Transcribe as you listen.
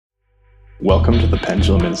Welcome to the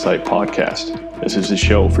Pendulum Insight Podcast. This is a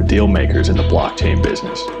show for deal makers in the blockchain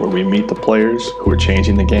business, where we meet the players who are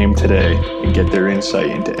changing the game today and get their insight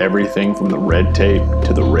into everything from the red tape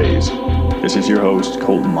to the raise. This is your host,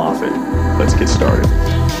 Colton Moffitt. Let's get started.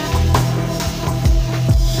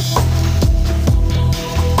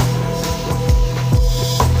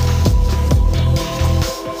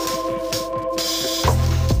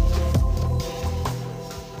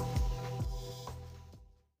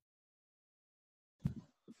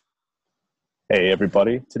 Hey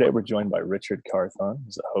everybody, today we're joined by Richard Carthon.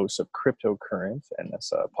 He's the host of Cryptocurrent, and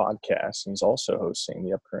that's a podcast, and he's also hosting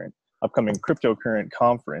the upcoming Cryptocurrent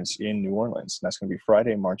conference in New Orleans, and that's going to be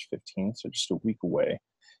Friday, March 15th, so just a week away.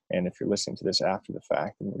 And if you're listening to this after the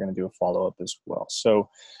fact, then we're going to do a follow-up as well. So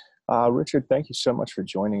Richard, thank you so much for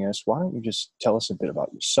joining us. Why don't you just tell us a bit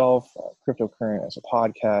about yourself, Cryptocurrent as a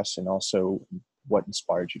podcast, and also what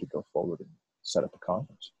inspired you to go forward and set up a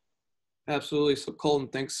conference? Absolutely. So Colton,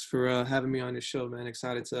 thanks for having me on your show, man.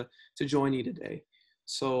 Excited to join you today.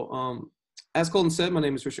 So as Colton said, my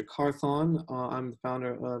name is Richard Carthon. I'm the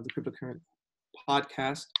founder of the Cryptocurrent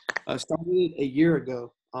podcast. Started a year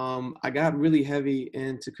ago. I got really heavy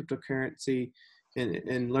into cryptocurrency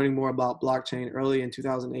and learning more about blockchain early in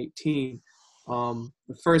 2018.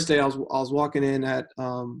 The first day I was walking in at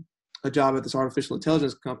a job at this artificial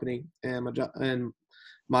intelligence company, and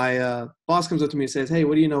my boss comes up to me and says, "Hey,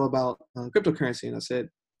 what do you know about cryptocurrency?" And I said,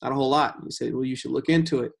 "Not a whole lot." And he said, "Well, you should look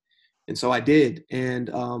into it." And so I did. And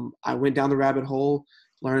I went down the rabbit hole,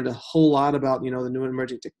 learned a whole lot about, the new and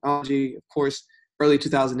emerging technology. Of course, early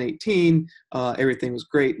 2018, everything was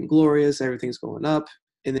great and glorious. Everything's going up.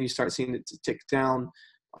 And then you start seeing it tick down.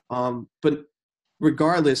 But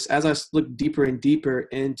regardless, as I look deeper and deeper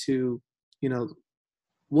into,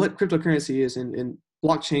 what cryptocurrency is and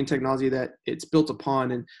blockchain technology that it's built upon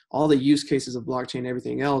and all the use cases of blockchain and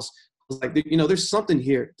everything else, I was like, there's something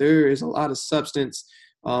here. There is a lot of substance.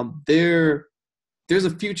 There's a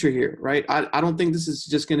future here, right? I don't think this is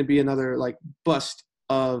just going to be another bust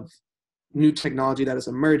of new technology that is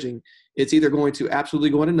emerging. It's either going to absolutely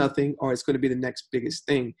go into nothing or it's going to be the next biggest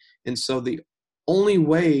thing. And so the only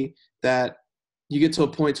way that you get to a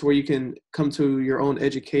point to where you can come to your own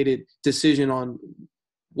educated decision on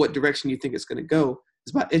what direction you think it's going to go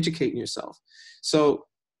is by educating yourself. So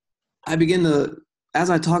I begin to, as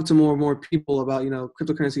I talk to more and more people about,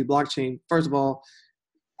 cryptocurrency, blockchain, first of all,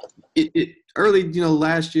 early,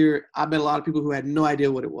 last year, I met a lot of people who had no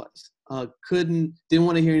idea what it was. Didn't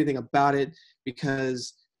want to hear anything about it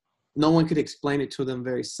because no one could explain it to them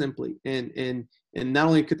very simply. And not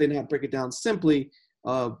only could they not break it down simply,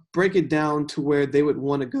 break it down to where they would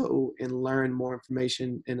want to go and learn more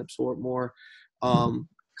information and absorb more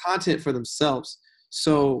content for themselves.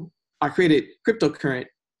 So I created Cryptocurrent,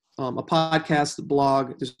 a podcast, a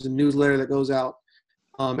blog. There's a newsletter that goes out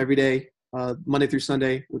every day, Monday through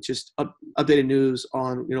Sunday, which is updated news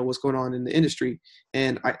on what's going on in the industry.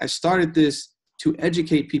 And I started this to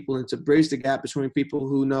educate people and to bridge the gap between people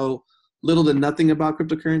who know little to nothing about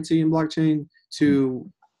cryptocurrency and blockchain to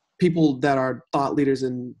people that are thought leaders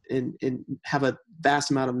and have a vast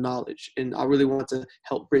amount of knowledge. And I really want to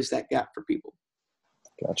help bridge that gap for people.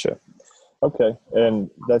 Gotcha. Okay, and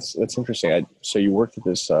that's interesting. So you worked at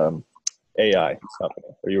this AI company,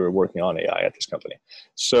 or you were working on AI at this company.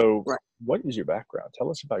 So right. What is your background? Tell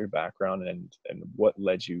us about your background and what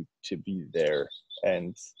led you to be there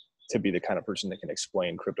and to be the kind of person that can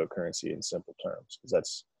explain cryptocurrency in simple terms,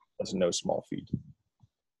 because that's no small feat.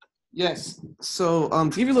 Yes. So to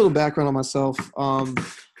give you a little background on myself,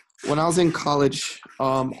 when I was in college,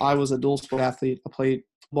 I was a dual sport athlete. I played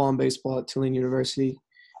football and baseball at Tulane University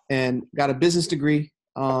and got a business degree,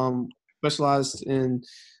 specialized in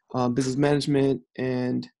business management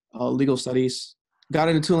and legal studies. Got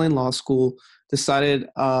into Tulane Law School, decided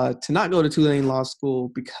to not go to Tulane Law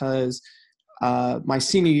School because my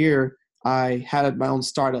senior year, I had my own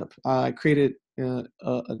startup. I created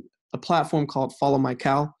a platform called Follow My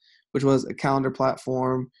Cal, which was a calendar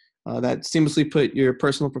platform that seamlessly put your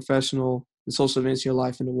personal, professional, and social events in your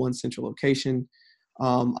life into one central location.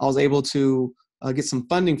 I was able to get some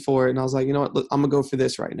funding for it. And I was like, you know what, look, I'm gonna go for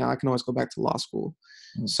this right now. I can always go back to law school.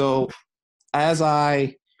 Mm-hmm. So as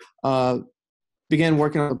I began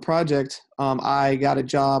working on the project, I got a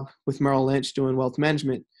job with Merrill Lynch doing wealth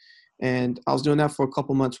management. And I was doing that for a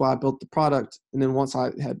couple months while I built the product. And then once I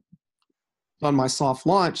had done my soft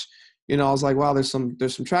launch, I was like, wow, there's some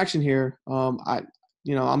traction here. I'm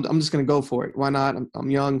just gonna go for it. Why not? I'm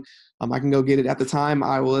young. I can go get it. At the time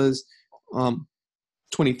I was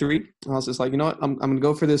 23. I was just like, you know what, I'm gonna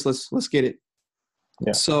go for this. Let's get it.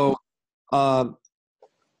 Yeah. So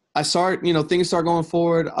things start going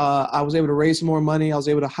forward. I was able to raise some more money. I was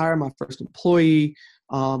able to hire my first employee.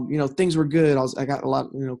 Things were good. I got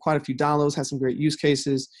quite a few downloads, had some great use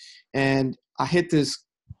cases, and I hit this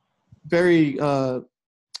very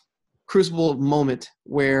crucible moment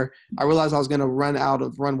where I realized I was going to run out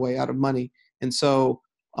of runway, out of money. And so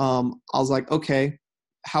I was like, okay,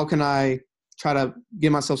 how can I try to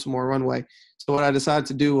give myself some more runway? So what I decided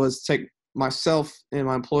to do was take myself and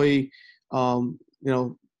my employee,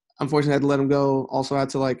 unfortunately I had to let him go. Also I had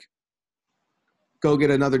to go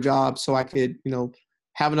get another job so I could,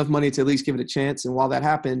 have enough money to at least give it a chance. And while that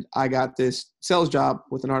happened, I got this sales job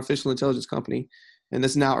with an artificial intelligence company. And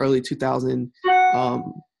this is now early 2000,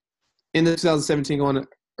 in the 2017 going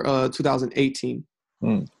to 2018.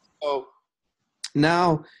 So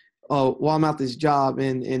now while I'm at this job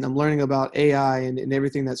and I'm learning about AI and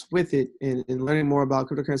everything that's with it and learning more about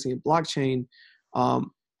cryptocurrency and blockchain,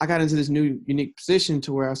 I got into this new unique position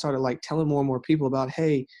to where I started telling more and more people about,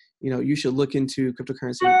 hey, you should look into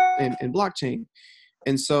cryptocurrency and blockchain.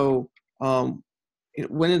 And so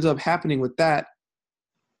what ended up happening with that,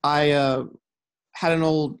 I had an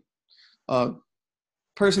old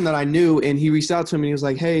person that I knew, and he reached out to me and he was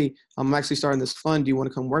like, hey, I'm actually starting this fund. Do you want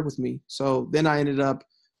to come work with me? So then I ended up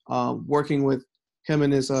working with him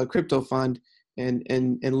and his crypto fund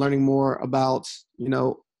and learning more about,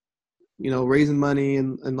 raising money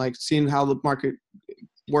and seeing how the market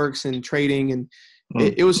works and trading. And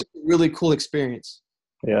it was a really cool experience.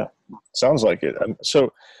 Yeah, sounds like it.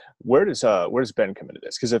 So where does Ben come into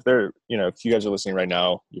this? Because if you guys are listening right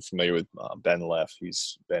now, you're familiar with Ben Leff.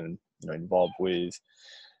 He's been involved with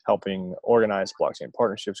helping organize blockchain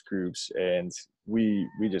partnerships groups, and we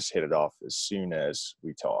just hit it off as soon as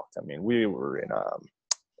we talked. I mean, we were in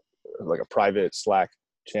a private Slack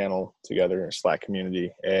channel together, a Slack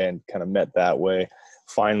community, and kind of met that way.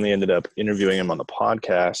 Finally ended up interviewing him on the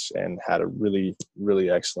podcast and had a really, really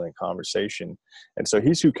excellent conversation. And so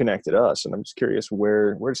he's who connected us. And I'm just curious,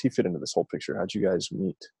 where does he fit into this whole picture? How'd you guys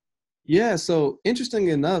meet? Yeah, so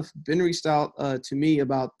interestingly enough, Ben reached out to me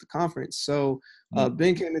about the conference. So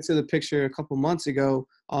Ben came into the picture a couple months ago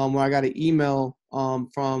where I got an email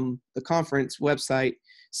from the conference website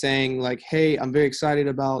saying hey, I'm very excited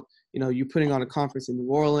about you putting on a conference in New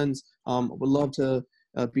Orleans. Would love to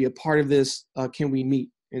be a part of this. Can we meet?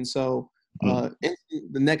 And so the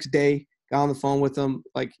next day, got on the phone with him.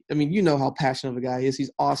 How passionate of a guy he is.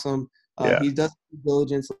 He's awesome. He does due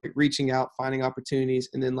diligence, reaching out, finding opportunities,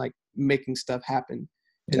 and then making stuff happen.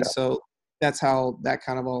 And so that's how that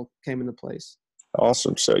kind of all came into place.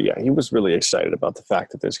 Awesome. So yeah, he was really excited about the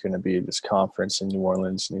fact that there's going to be this conference in New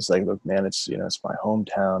Orleans, and he's like, "Look, man, it's it's my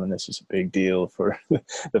hometown, and this is a big deal for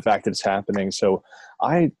the fact that it's happening." So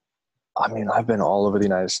I mean, I've been all over the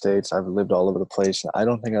United States. I've lived all over the place, and I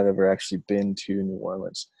don't think I've ever actually been to New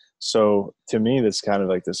Orleans. So to me, that's kind of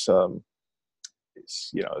like this,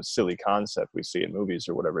 silly concept we see in movies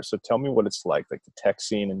or whatever. So tell me what it's like the tech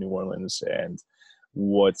scene in New Orleans, and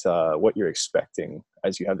what you're expecting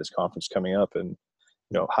as you have this conference coming up, and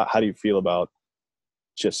how do you feel about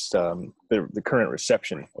just the current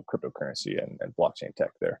reception of cryptocurrency and blockchain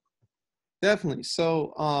tech there? Definitely.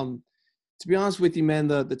 So to be honest with you, man,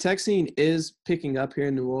 the tech scene is picking up here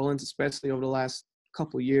in New Orleans, especially over the last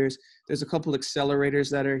couple of years. There's a couple accelerators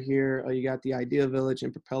that are here. You got the Idea Village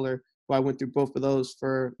and Propeller. I went through both of those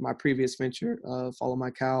for my previous venture, Follow My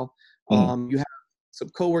Cow. You have some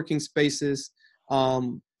co-working spaces,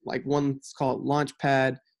 one's called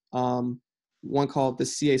Launchpad, one called the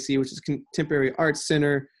CAC, which is Contemporary Arts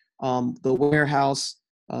Center, the Warehouse,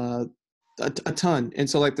 a ton. And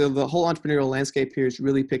so the whole entrepreneurial landscape here is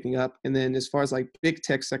really picking up. And then as far as big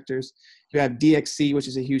tech sectors, you have DXC, which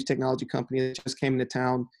is a huge technology company that just came into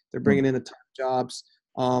town. They're bringing in a ton of jobs.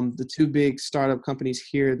 The two big startup companies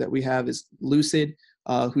here that we have is Lucid,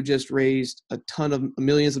 who just raised a ton of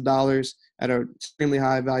millions of dollars at an extremely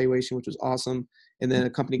high valuation, which was awesome. And then a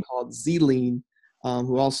company called Zlean,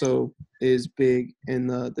 who also is big in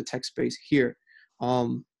the tech space here.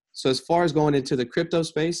 So as far as going into the crypto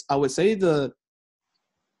space, I would say the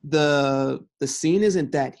scene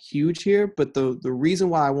isn't that huge here, but the reason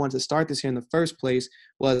why I wanted to start this here in the first place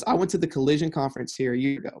was I went to the Collision conference here a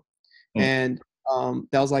year ago, and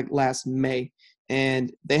that was last May,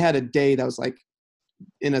 and they had a day that was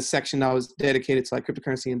in a section that was dedicated to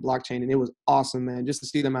cryptocurrency and blockchain, and it was awesome, man. Just to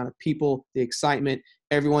see the amount of people, the excitement,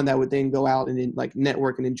 everyone that would then go out and then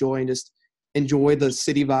network and enjoy and just enjoy the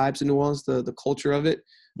city vibes in New Orleans, the culture of it,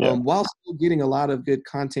 while still getting a lot of good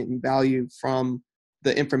content and value from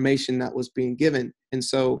the information that was being given. And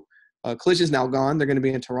so Collision is now gone. They're going to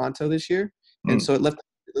be in Toronto this year, and so it left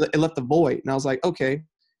the void. And I was like, okay.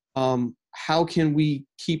 how can we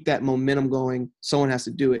keep that momentum going? Someone has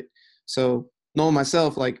to do it. So knowing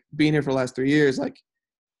myself, like being here for the last 3 years, like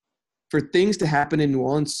for things to happen in New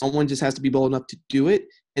Orleans, someone just has to be bold enough to do it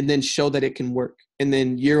and then show that it can work. And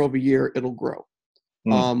then year over year, it'll grow.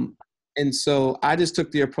 And so I just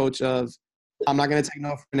took the approach of, I'm not going to take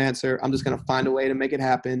no for an answer. I'm just going to find a way to make it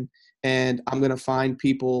happen. And I'm going to find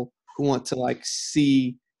people who want to like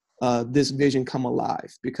see this vision come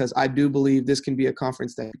alive, because I do believe this can be a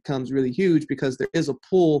conference that becomes really huge because there is a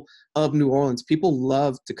pull of New Orleans. People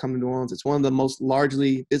love to come to New Orleans. It's one of the most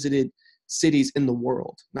largely visited cities in the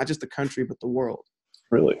world, not just the country, but the world.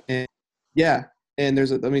 Really? And yeah. And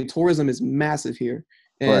tourism is massive here.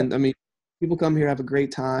 And right. People come here, have a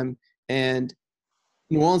great time. And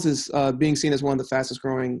New Orleans is being seen as one of the fastest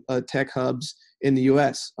growing tech hubs in the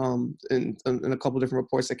U.S. In a couple of different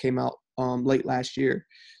reports that came out late last year.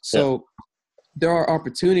 So there are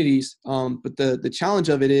opportunities, but the challenge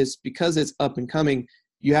of it is because it's up and coming,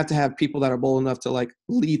 you have to have people that are bold enough to like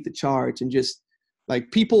lead the charge, and just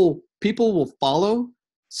like people will follow.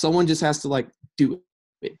 Someone just has to like do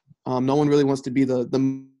it. No one really wants to be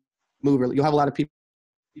the mover. You'll have a lot of people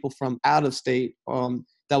from out of state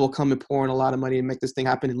that will come and pour in a lot of money and make this thing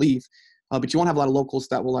happen and leave. But you won't have a lot of locals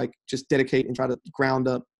that will like just dedicate and try to ground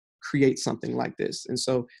up create something like this. And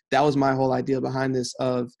so that was my whole idea behind this.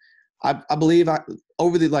 I believe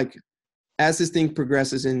over the like as this thing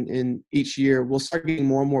progresses in each year, we'll start getting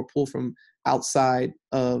more and more pull from outside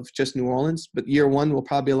of just New Orleans. But year one will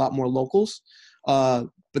probably be a lot more locals. But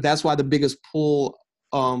that's why the biggest pull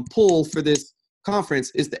for this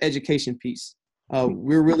conference is the education piece.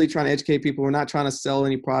 We're really trying to educate people. We're not trying to sell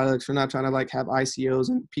any products. We're not trying to like have ICOs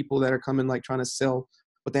and people that are coming like trying to sell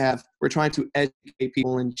what they have. We're trying to educate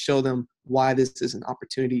people and show them why this is an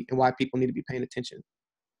opportunity and why people need to be paying attention.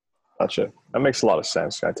 Gotcha. That makes a lot of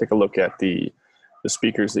sense. I take a look at the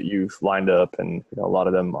speakers that you've lined up, and a lot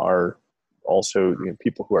of them are also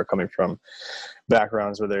people who are coming from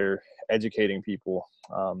backgrounds where they're educating people,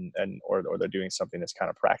 and or they're doing something that's kind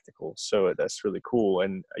of practical. So that's really cool,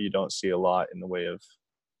 and you don't see a lot in the way of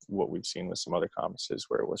what we've seen with some other conferences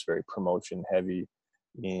where it was very promotion heavy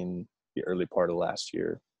in the early part of last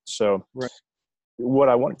year. So what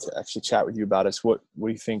I wanted to actually chat with you about is what do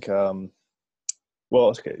you think? Well,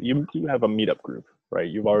 okay, you have a meetup group, right?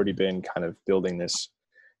 You've already been kind of building this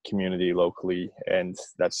community locally, and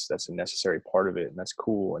that's a necessary part of it, and that's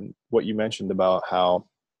cool. And what you mentioned about how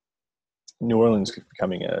New Orleans is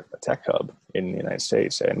becoming a tech hub in the United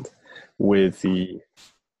States, and with the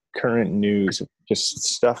current news of just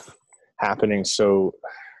stuff happening so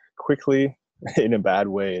quickly in a bad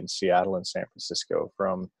way in Seattle and San Francisco,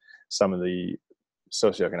 from some of the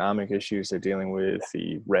socioeconomic issues they're dealing with,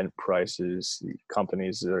 the rent prices, the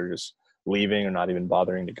companies that are just leaving or not even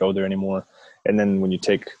bothering to go there anymore. And then when you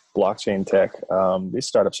take blockchain tech, these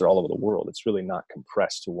startups are all over the world. It's really not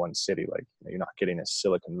compressed to one city. Like you're not getting a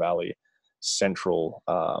Silicon Valley central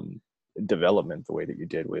development the way that you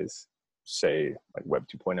did with, say, like Web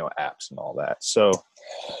 2.0 apps and all that. So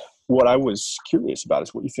what I was curious about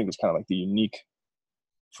is what you think is kind of like the unique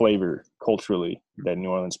flavor culturally that New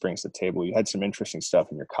Orleans brings to the table. You had some interesting stuff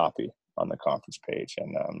in your copy on the conference page,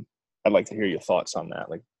 and I'd like to hear your thoughts on that,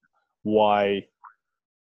 like why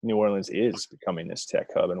New Orleans is becoming this tech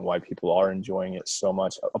hub and why people are enjoying it so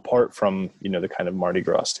much, apart from the kind of Mardi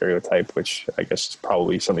Gras stereotype, which I guess is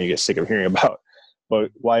probably something you get sick of hearing about.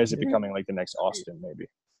 But why is it becoming like the next Austin, maybe?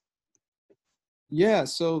 Yeah,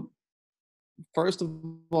 so first of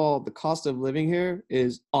all, the cost of living here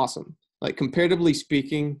is awesome. Like comparatively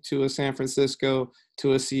speaking to a San Francisco,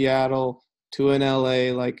 to a Seattle, to an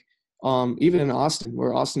LA, like even in Austin,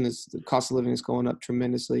 where Austin is, the cost of living is going up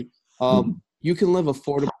tremendously. You can live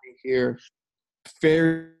affordably here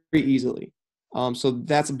very easily. So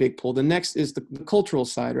that's a big pull. The next is the cultural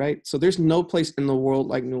side, right? So there's no place in the world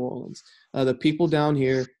like New Orleans. The people down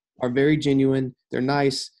here are very genuine. They're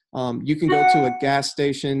nice. You can go to a gas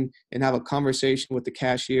station and have a conversation with the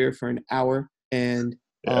cashier for an hour, and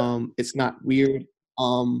it's not weird.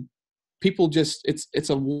 People just, it's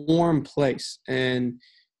a warm place, and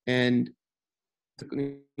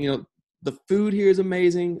the food here is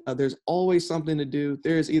amazing. There's always something to do.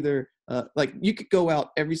 There's either like you could go out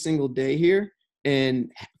every single day here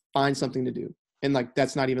and find something to do, and like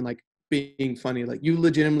that's not even like being funny. Like you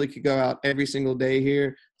legitimately could go out every single day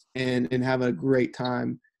here and have a great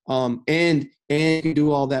time. And you can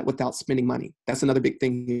do all that without spending money. That's another big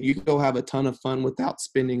thing here. You can go have a ton of fun without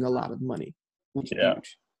spending a lot of money, which is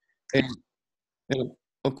huge. And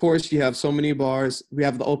of course, you have so many bars. We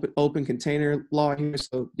have the open container law here.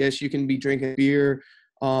 So yes, you can be drinking beer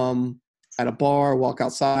at a bar, walk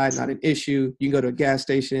outside, not an issue. You can go to a gas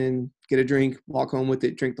station, get a drink, walk home with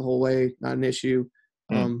it, drink the whole way, not an issue.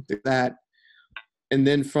 That. And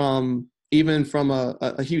then even from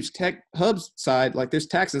a huge tech hubs side, like there's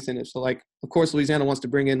tax incentives. So like, of course, Louisiana wants to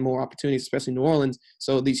bring in more opportunities, especially New Orleans.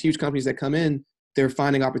 So these huge companies that come in, they're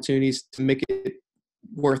finding opportunities to make it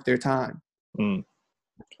worth their time.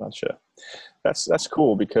 Gotcha. That's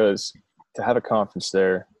cool, because to have a conference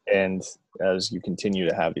there, and as you continue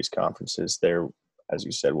to have these conferences there, as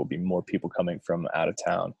you said, will be more people coming from out of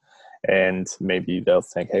town, and maybe they'll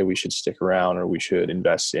think, hey, we should stick around, or we should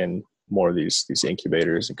invest in more of these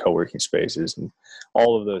incubators and co-working spaces and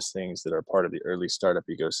all of those things that are part of the early startup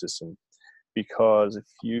ecosystem. Because if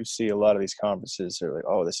you see a lot of these conferences, they're like,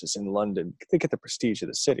 oh, this is in London. Think of the prestige of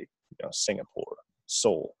the city, Singapore,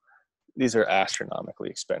 Seoul. These are astronomically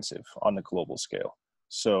expensive on the global scale.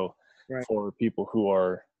 So Right. For people who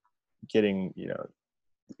are getting,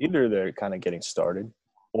 either they're kind of getting started,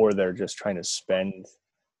 or they're just trying to spend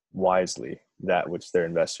wisely that which their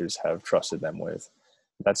investors have trusted them with.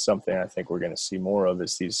 That's something I think we're going to see more of,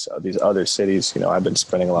 is these other cities. I've been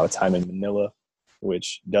spending a lot of time in Manila,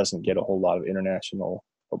 which doesn't get a whole lot of international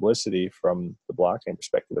publicity from the blockchain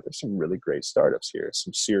perspective, but there's some really great startups here,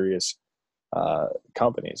 some serious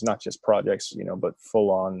companies, not just projects, but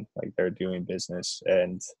full on, like they're doing business.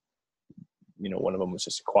 And, one of them was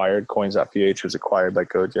just acquired. Coins.ph was acquired by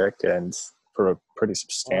Gojek, and for a pretty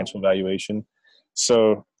substantial valuation.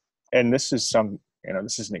 So, and this is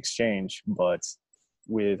this is an exchange, but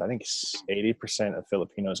with, I think 80% of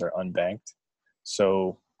Filipinos are unbanked.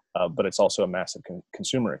 So, but it's also a massive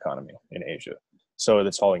consumer economy in Asia. So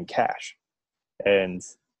it's all in cash, and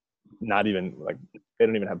not even like, they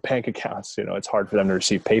don't even have bank accounts. It's hard for them to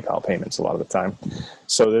receive PayPal payments a lot of the time.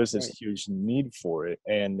 So there's this huge need for it.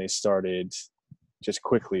 And they started just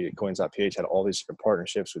quickly. Coins.ph had all these different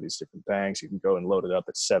partnerships with these different banks. You can go and load it up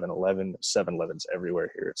at 7-Eleven. 7-Eleven's everywhere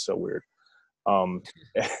here. It's so weird. And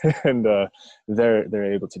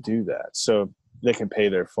they're able to do that. So they can pay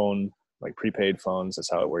their phone, like prepaid phones. That's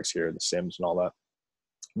how it works here, the SIMs and all that.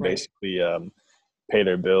 Right. Basically pay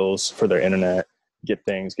their bills for their internet, get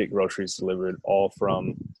groceries delivered, all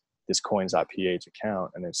from this Coins.ph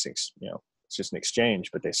account. And it's just an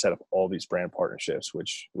exchange, but they set up all these brand partnerships,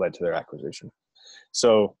 which led to their acquisition.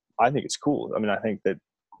 So I think it's cool. I mean, I think that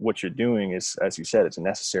what you're doing is, as you said, it's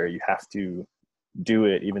necessary. You have to do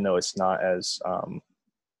it, even though it's not as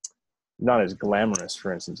glamorous,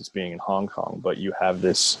 for instance, as being in Hong Kong, but you have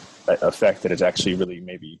this effect that is actually really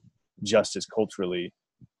maybe just as culturally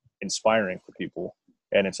inspiring for people,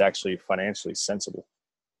 and it's actually financially sensible.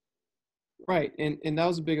 Right. And that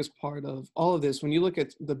was the biggest part of all of this. When you look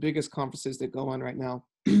at the biggest conferences that go on right now,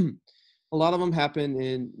 a lot of them happen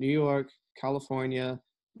in New York, California,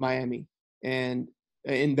 Miami, and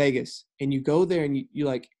in Vegas. And you go there and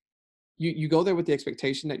you go there with the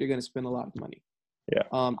expectation that you're going to spend a lot of money.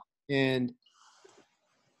 Yeah. And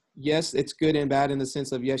yes, it's good and bad in the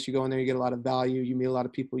sense of, yes, you go in there, you get a lot of value, you meet a lot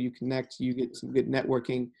of people, you connect, you get some good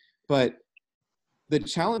networking. But the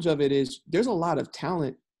challenge of it is there's a lot of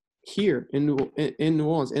talent here in New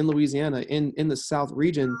Orleans, in Louisiana, in the South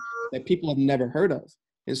region that people have never heard of.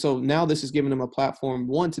 And so now this is giving them a platform,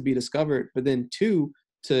 one, to be discovered, but then two,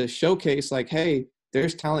 to showcase like, hey,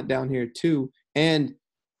 there's talent down here too. And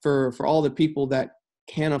for all the people that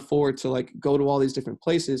can't afford to like go to all these different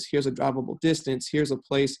places, here's a drivable distance. Here's a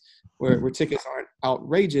place where tickets aren't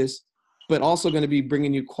outrageous, but also going to be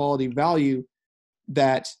bringing you quality value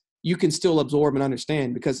that you can still absorb and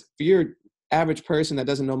understand. Because for your average person that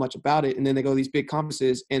doesn't know much about it, and then they go to these big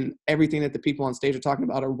conferences and everything that the people on stage are talking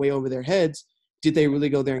about are way over their heads, did they really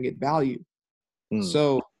go there and get value?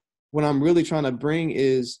 So what I'm really trying to bring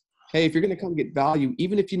is, hey, if you're going to come get value,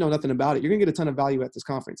 even if you know nothing about it, you're going to get a ton of value at this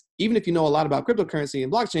conference. Even if you know a lot about cryptocurrency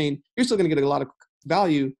and blockchain, you're still going to get a lot of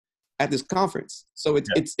value at this conference. So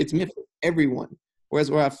it's meant for everyone. Whereas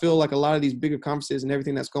where I feel like a lot of these bigger conferences and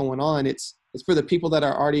everything that's going on, it's for the people that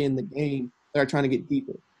are already in the game that are trying to get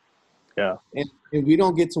deeper. Yeah. And we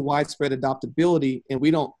don't get to widespread adoptability, and we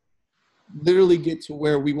don't literally get to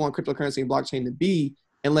where we want cryptocurrency and blockchain to be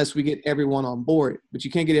unless we get everyone on board. But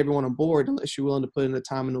you can't get everyone on board unless you're willing to put in the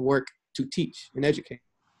time and the work to teach and educate.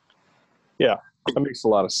 Yeah, that makes a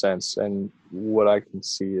lot of sense. And what I can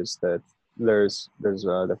see is that there's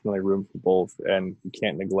definitely room for both, and you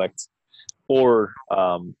can't neglect or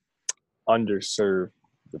underserve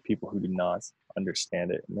the people who do not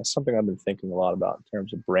understand it. And that's something I've been thinking a lot about in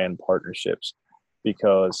terms of brand partnerships,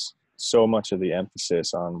 because so much of the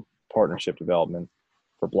emphasis on partnership development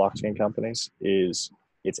for blockchain companies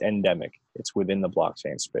it's endemic. It's within the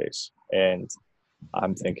blockchain space. And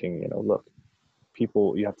I'm thinking, look,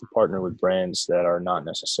 you have to partner with brands that are not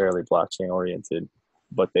necessarily blockchain oriented,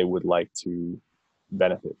 but they would like to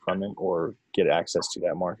benefit from it or get access to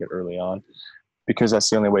that market early on, because that's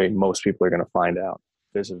the only way most people are going to find out.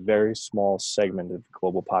 There's a very small segment of the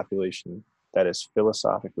global population that is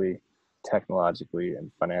philosophically, technologically,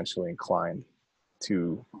 and financially inclined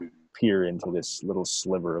to peer into this little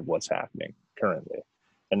sliver of what's happening currently.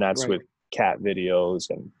 And that's Right. with cat videos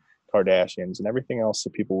and Kardashians and everything else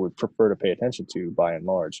that people would prefer to pay attention to by and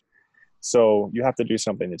large. So you have to do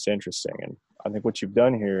something that's interesting. And I think what you've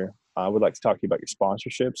done here, I would like to talk to you about your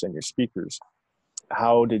sponsorships and your speakers.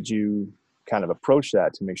 How did you kind of approach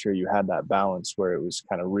that to make sure you had that balance where it was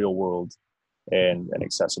kind of real world and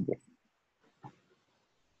accessible?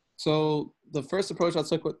 So the first approach I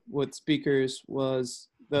took with speakers was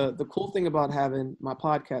the cool thing about having my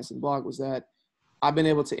podcast and blog was that I've been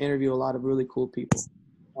able to interview a lot of really cool people.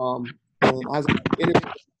 And as I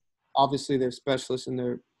interview, obviously they're specialists in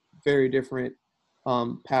their very different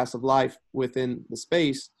paths of life within the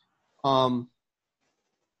space.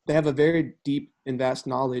 They have a very deep and vast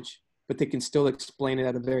knowledge, but they can still explain it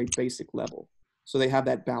at a very basic level. So they have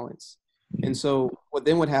that balance. And so what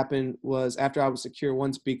then would happen was after I would secure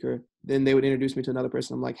one speaker, then they would introduce me to another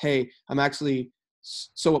person. I'm like, hey,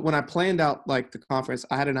 so when I planned out like the conference,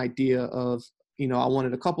 I had an idea of, I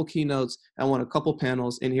wanted a couple keynotes, I want a couple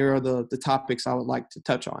panels, and here are the topics I would like to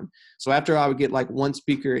touch on. So after I would get like one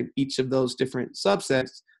speaker in each of those different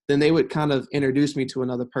subsets, then they would kind of introduce me to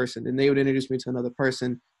another person, and they would introduce me to another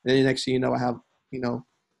person. And then next thing you know, I have,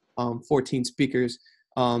 14 speakers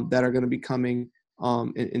that are going to be coming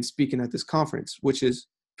and speaking at this conference, which is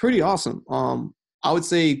pretty awesome. I would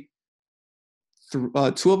say two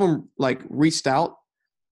of them like reached out,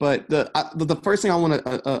 but the first thing I want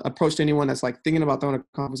to approach to anyone that's like thinking about throwing a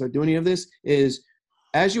conference or doing any of this is,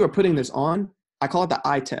 as you are putting this on, I call it the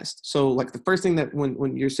eye test. So like the first thing that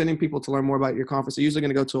when you're sending people to learn more about your conference, they're usually going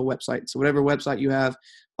to go to a website. So whatever website you have,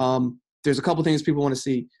 there's a couple things people want to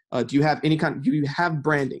see. Do you have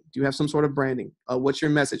branding? Do you have some sort of branding? What's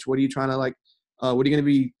your message? What are you trying to like, what are you going to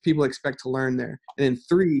be people expect to learn there? And then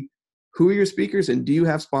 3, who are your speakers and do you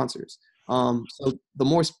have sponsors? So the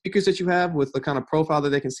more speakers that you have with the kind of profile that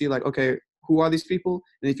they can see, like, okay, who are these people?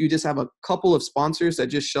 And if you just have a couple of sponsors that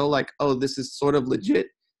just show like, oh, this is sort of legit,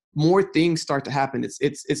 more things start to happen.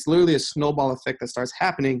 It's literally a snowball effect that starts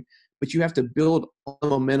happening, but you have to build all the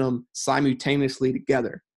momentum simultaneously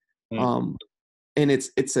together. And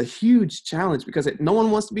it's a huge challenge because no one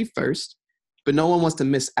wants to be first, but no one wants to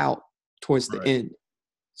miss out towards the end.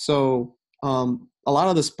 So a lot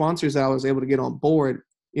of the sponsors that I was able to get on board,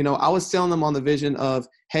 I was selling them on the vision of,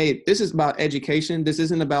 hey, this is about education. This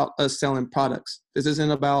isn't about us selling products. This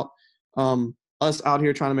isn't about us out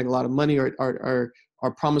here trying to make a lot of money or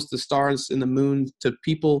promise the stars and the moon to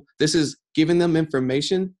people. This is giving them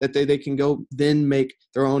information that they can go then make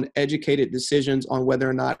their own educated decisions on whether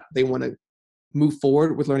or not they want to move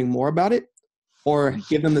forward with learning more about it, or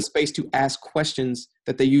give them the space to ask questions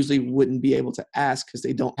that they usually wouldn't be able to ask because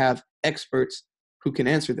they don't have experts who can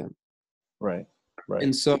answer them. Right.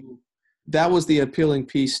 And so that was the appealing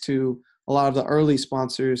piece to a lot of the early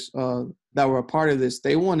sponsors that were a part of this.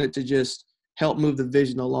 They wanted to just help move the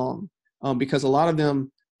vision along because a lot of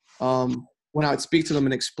them, when I would speak to them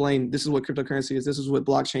and explain, this is what cryptocurrency is, this is what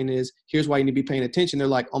blockchain is, here's why you need to be paying attention. They're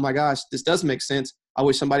like, oh my gosh, this does make sense. I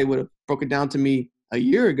wish somebody would have broke it down to me a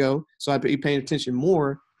year ago so I'd be paying attention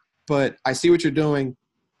more, but I see what you're doing.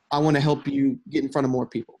 I want to help you get in front of more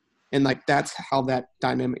people. And like, that's how that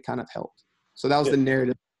dynamic kind of helped. So that was the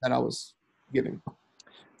narrative that I was giving.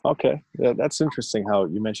 Okay. Yeah, that's interesting how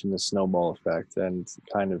you mentioned the snowball effect and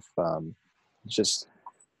kind of just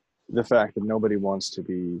the fact that nobody wants to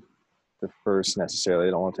be the first necessarily.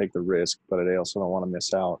 They don't want to take the risk, but they also don't want to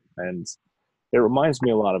miss out. And it reminds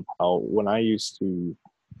me a lot of how when I used to,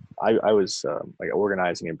 I was like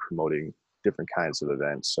organizing and promoting different kinds of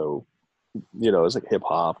events. So, it was like hip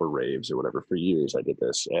hop or raves or whatever. For years I did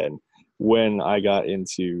this. And when I got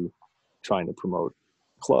into trying to promote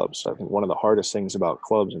clubs, I think one of the hardest things about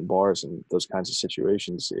clubs and bars and those kinds of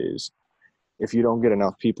situations is if you don't get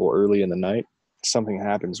enough people early in the night, something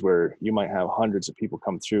happens where you might have hundreds of people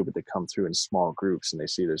come through, but they come through in small groups and they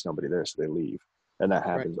see there's nobody there, so they leave. And that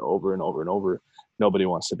happens over and over and over. Nobody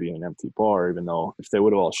wants to be in an empty bar, even though if they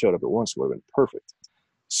would have all showed up at once, it would have been perfect.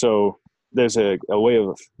 So there's a way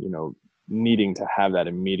of, needing to have that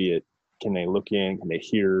immediate, can they look in, can they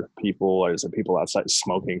hear people, or is there people outside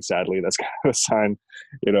smoking? Sadly, that's kind of a sign,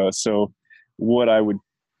 So what I would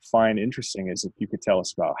find interesting is if you could tell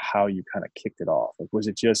us about how you kind of kicked it off. Like, was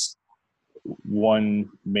it just one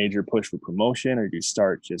major push for promotion, or do you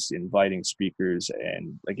start just inviting speakers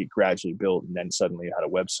and like it gradually built and then suddenly you had a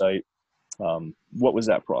website? What was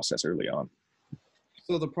that process early on?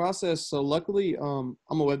 So the process, so luckily, I'm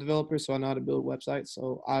a web developer, so I know how to build websites.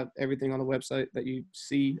 So everything on the website that you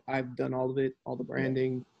see, I've done all of it, all the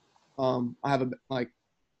branding. I have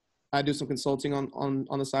I do some consulting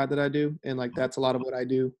on the side that I do. And like, that's a lot of what I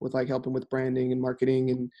do with like helping with branding and marketing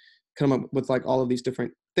and come up with like all of these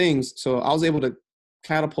different things. So I was able to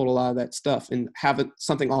catapult a lot of that stuff and have it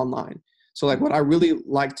something online. So like what I really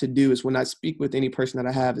like to do is when I speak with any person that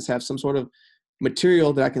I have is have some sort of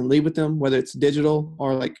material that I can leave with them, whether it's digital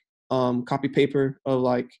or like copy paper of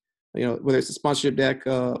like, whether it's a sponsorship deck,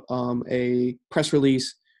 a press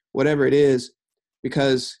release, whatever it is,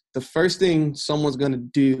 because the first thing someone's going to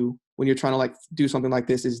do when you're trying to like do something like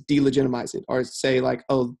this is delegitimize it or say like,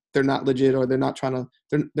 oh, they're not legit or they're not trying to,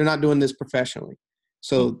 they're not doing this professionally.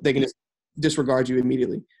 So they can just disregard you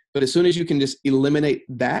immediately. But as soon as you can just eliminate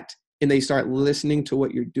that and they start listening to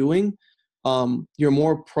what you're doing, you're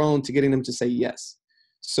more prone to getting them to say yes.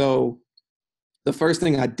 So the first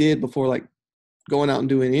thing I did before like going out and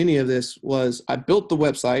doing any of this was I built the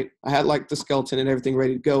website. I had like the skeleton and everything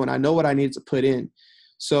ready to go, and I know what I needed to put in.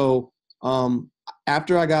 So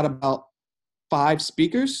after I got about 5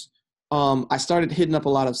 speakers, I started hitting up a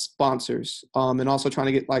lot of sponsors and also trying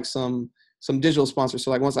to get like some digital sponsors. So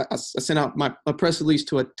like once I sent out my press release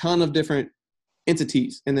to a ton of different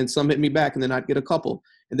entities, and then some hit me back, and then I'd get a couple.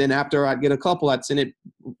 And then after I'd get a couple, I'd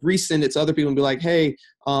resend it to other people and be like, hey,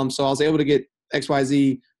 so I was able to get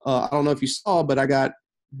XYZ. I don't know if you saw, but I got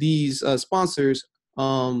these sponsors.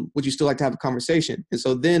 Would you still like to have a conversation? And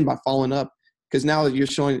so then by following up, because now you're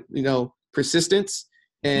showing, persistence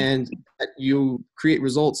and you create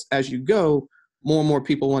results as you go, more and more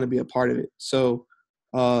people want to be a part of it. So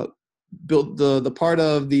build the part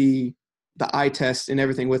of the eye test and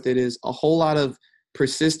everything with it is a whole lot of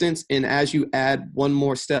persistence. And as you add one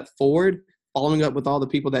more step forward, following up with all the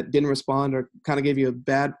people that didn't respond or kind of gave you a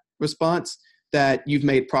bad response, that you've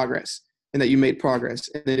made progress and that you made progress.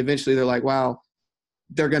 And then eventually they're like, wow,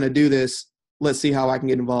 they're going to do this. Let's see how I can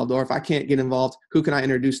get involved. Or if I can't get involved, who can I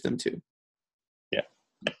introduce them to?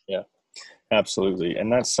 Yeah, absolutely.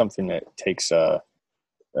 And that's something that takes,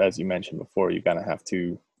 as you mentioned before, you kind of have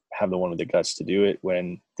to have the one with the guts to do it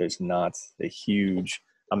when there's not a huge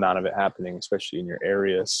amount of it happening, especially in your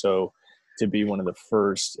area. So to be one of the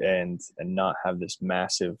first and not have this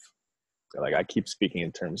massive, like I keep speaking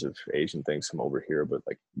in terms of Asian things from over here, but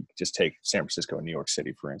like you just take San Francisco and New York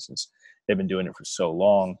City, for instance, they've been doing it for so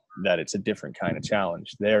long that it's a different kind of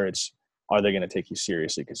challenge. There it's, are they going to take you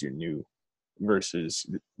seriously because you're new, versus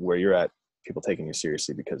where you're at, people taking you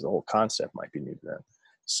seriously because the whole concept might be new to them.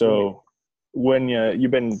 So when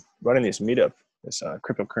you've been running this meetup, this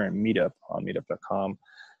cryptocurrent meetup on meetup.com,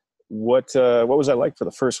 what was that like for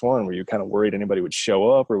the first one? Were you kind of worried anybody would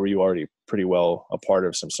show up, or were you already pretty well a part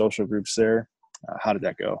of some social groups there? How did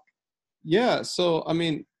that go? Yeah. So, I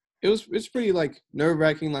mean, it's pretty like nerve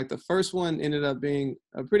wracking. Like the first one ended up being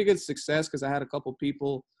a pretty good success because I had a couple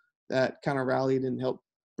people that kind of rallied and helped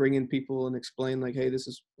bring in people and explain like, hey, this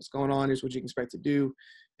is what's going on. Here's what you can expect to do.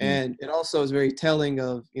 And it also is very telling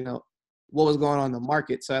of, what was going on in the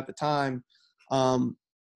market. So at the time,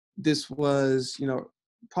 this was,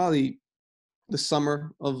 probably the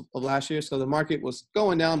summer of last year. So the market was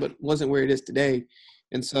going down, but wasn't where it is today.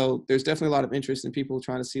 And so there's definitely a lot of interest in people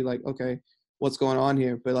trying to see like, okay, what's going on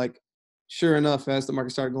here? But like, sure enough, as the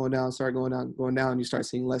market started going down, you start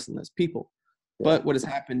seeing less and less people. Yeah. But what has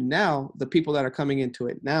happened now, the people that are coming into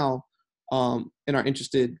it now and are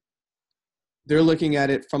interested, they're looking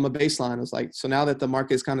at it from a baseline. It's like, so now that the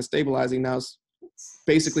market is kind of stabilizing, now it's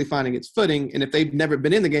basically finding its footing. And if they've never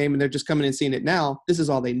been in the game and they're just coming and seeing it now, this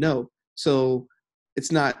is all they know. So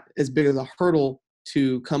it's not as big as a hurdle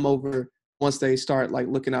to come over once they start like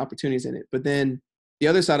looking at opportunities in it. But then the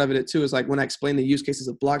other side of it too is like when I explain the use cases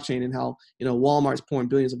of blockchain and how, Walmart's pouring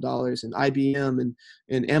billions of dollars and IBM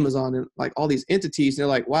and Amazon and like all these entities, they're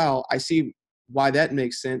like, wow, I see why that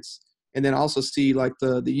makes sense. And then also see like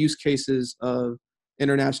the use cases of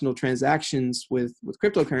international transactions with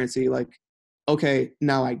cryptocurrency, like, okay,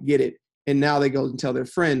 now I get it. And now they go and tell their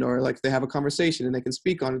friend, or like they have a conversation and they can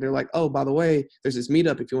speak on it. They're like, oh, by the way, there's this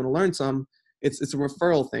meetup. If you want to learn some, it's a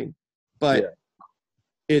referral thing. But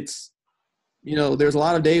it's, there's a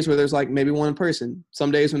lot of days where there's like maybe one person,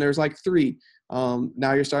 some days when there's like 3.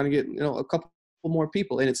 Now you're starting to get, a couple more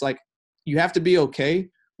people. And it's like, you have to be okay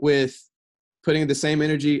with putting the same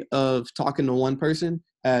energy of talking to one person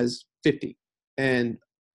as 50. And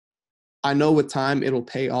I know with time it'll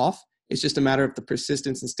pay off. It's just a matter of the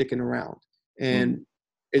persistence and sticking around. And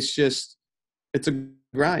it's just, it's a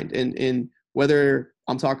grind. And whether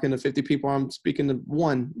I'm talking to 50 people, or I'm speaking to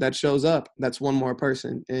one that shows up, that's one more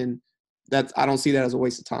person. And I don't see that as a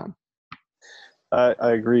waste of time.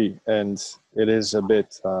 I agree. And it is a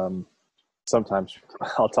bit, sometimes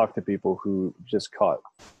I'll talk to people who just caught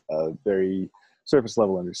a very surface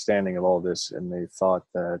level understanding of all this. And they thought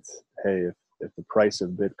that, hey, if the price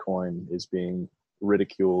of Bitcoin is being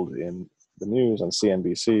ridiculed in the news on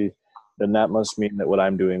CNBC, then that must mean that what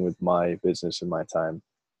I'm doing with my business and my time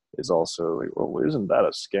is also like, well, isn't that a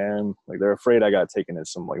scam? Like, they're afraid I got taken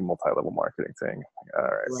as some like multi-level marketing thing. All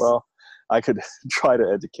right, well, I could try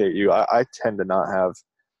to educate you. I tend to not have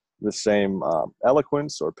the same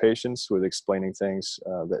eloquence or patience with explaining things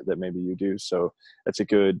that maybe you do. So that's a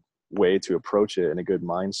good way to approach it and a good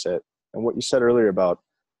mindset. And what you said earlier about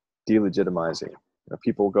delegitimizing,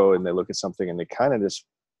 people go and they look at something and they kind of just,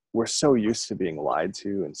 we're so used to being lied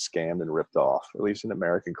to and scammed and ripped off, at least in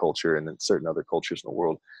American culture and in certain other cultures in the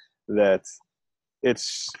world, that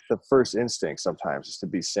it's the first instinct sometimes is to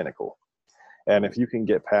be cynical. And if you can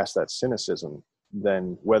get past that cynicism,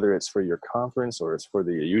 then whether it's for your conference or it's for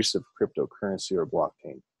the use of cryptocurrency or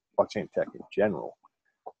blockchain tech in general,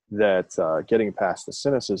 that getting past the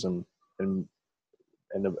cynicism and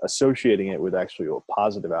associating it with actually a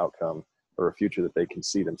positive outcome or a future that they can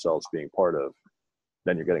see themselves being part of,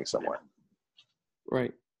 then you're getting somewhere.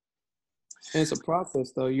 Right. And it's a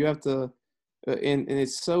process, though. You have to, and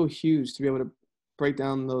it's so huge to be able to break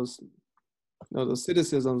down those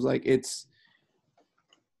cynicisms. Like, it's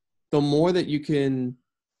the more that you can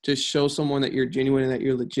just show someone that you're genuine and that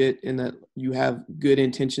you're legit and that you have good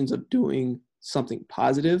intentions of doing something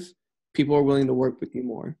positive, people are willing to work with you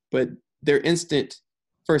more. But their instant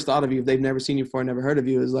first thought of you, if they've never seen you before, never heard of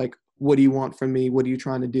you, is like, what do you want from me? What are you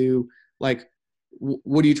trying to do? Like,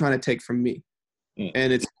 what are you trying to take from me?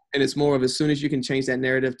 And it's more of, as soon as you can change that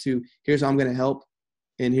narrative to, here's how I'm going to help,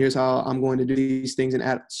 and here's how I'm going to do these things and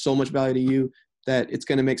add so much value to you that it's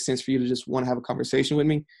going to make sense for you to just want to have a conversation with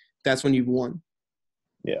me, that's when you've won.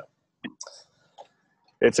 Yeah.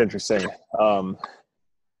 It's interesting.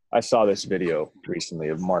 I saw this video recently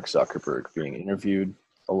of Mark Zuckerberg being interviewed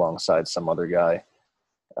alongside some other guy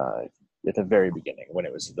at the very beginning when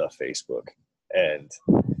it was the Facebook. And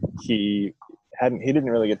he didn't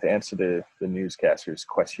really get to answer the newscaster's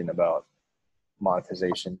question about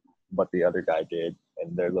monetization, but the other guy did,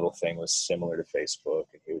 and their little thing was similar to Facebook,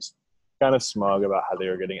 and he was kind of smug about how they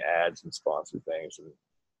were getting ads and sponsored things, and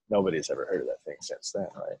nobody's ever heard of that thing since then,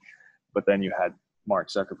 right? But then you had Mark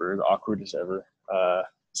Zuckerberg, awkward as ever,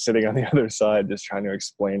 sitting on the other side just trying to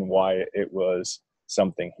explain why it was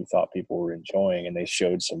something he thought people were enjoying, and they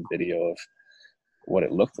showed some video of what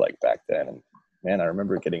it looked like back then, and man, I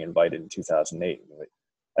remember getting invited in 2008. And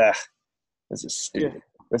like, this is stupid. Yeah.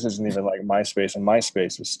 This isn't even like MySpace, and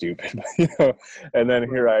MySpace was stupid. And then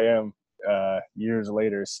here I am, years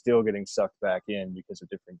later, still getting sucked back in because of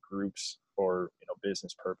different groups for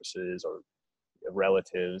business purposes or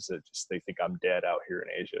relatives that just they think I'm dead out here in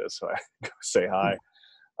Asia, so I go say hi.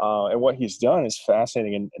 And what he's done is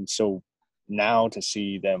fascinating, and so now to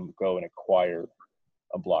see them go and acquire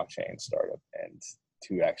a blockchain startup and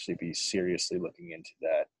to actually be seriously looking into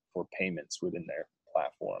that for payments within their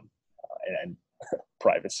platform and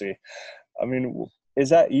privacy. I mean, is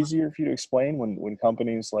that easier for you to explain when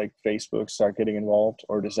companies like Facebook start getting involved,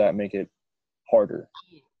 or does that make it harder?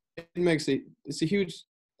 It makes it's a huge,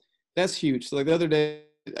 that's huge. So like the other day,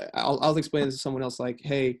 I'll explain this to someone else, like,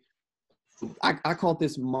 hey, I called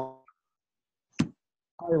this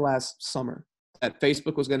probably last summer that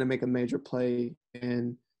Facebook was going to make a major play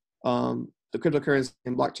in the cryptocurrency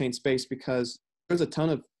and blockchain space, because there's a ton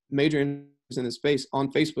of major in the space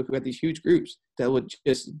on Facebook who had these huge groups that would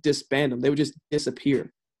just disband them. They would just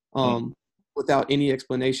disappear without any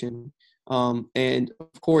explanation. And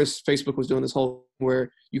of course, Facebook was doing this whole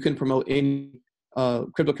where you couldn't promote any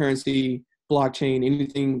cryptocurrency, blockchain,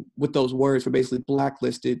 anything with those words were basically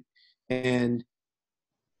blacklisted. And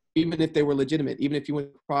even if they were legitimate, even if you went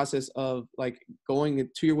through the process of like going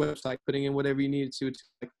to your website, putting in whatever you needed to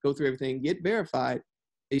like go through everything, get verified,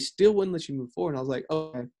 they still wouldn't let you move forward. And I was like,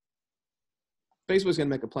 okay, Facebook's going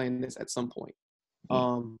to make a play in this at some point.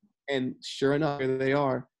 And sure enough, here they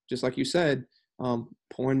are, just like you said, about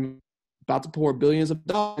to pour billions of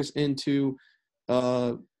dollars into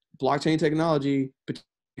blockchain technology,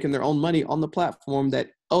 making their own money on the platform that,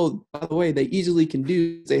 oh, by the way, they easily can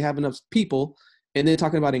do. They have enough people. And then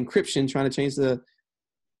talking about encryption, trying to change the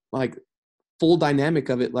like full dynamic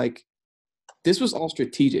of it. Like, this was all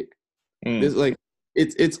strategic. This, like,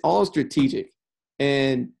 it's all strategic,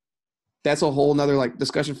 and that's a whole nother like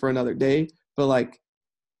discussion for another day. But like,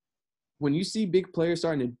 when you see big players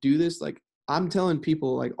starting to do this, like, I'm telling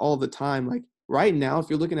people like all the time, like right now, if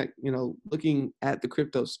you're looking at the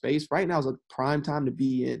crypto space, right now is a prime time to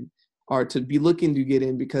be in or to be looking to get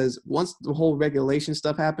in, because once the whole regulation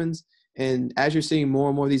stuff happens, and as you're seeing more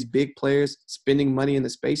and more of these big players spending money in the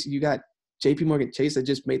space, you got JP Morgan Chase that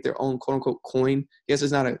just made their own quote unquote coin. Yes,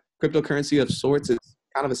 it's not a cryptocurrency of sorts. It's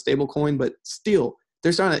kind of a stable coin, but still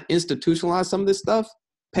they're starting to institutionalize some of this stuff.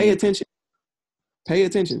 Pay attention. Pay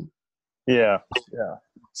attention. Yeah. Yeah.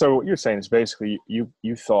 So what you're saying is basically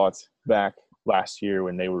you thought back last year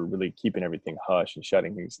when they were really keeping everything hush and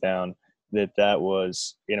shutting things down, that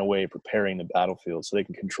was in a way preparing the battlefield so they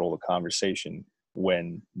can control the conversation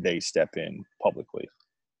when they step in publicly.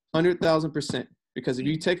 100,000%. Because if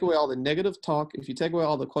you take away all the negative talk, if you take away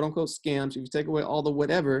all the quote unquote scams, if you take away all the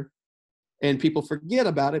whatever, and people forget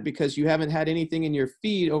about it because you haven't had anything in your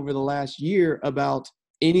feed over the last year about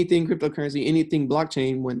anything cryptocurrency, anything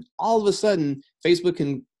blockchain, when all of a sudden Facebook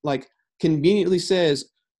can conveniently says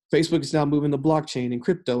Facebook is now moving to blockchain and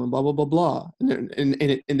crypto and blah, blah, blah, blah.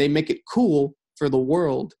 And they make it cool for the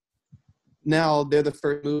world. Now they're the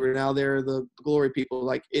first mover. Now they're the glory people.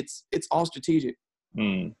 Like it's all strategic.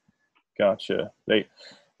 Gotcha.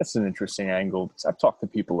 That's an interesting angle, because I've talked to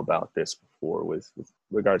people about this before with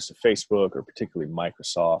regards to Facebook or particularly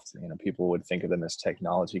Microsoft. People would think of them as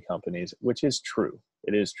technology companies, which is true.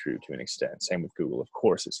 It is true to an extent. Same with Google. Of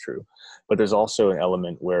course it's true. But there's also an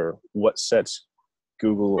element where what sets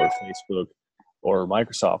Google or Facebook or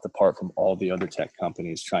Microsoft apart from all the other tech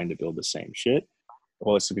companies trying to build the same shit?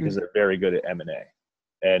 Well, it's because they're very good at M&A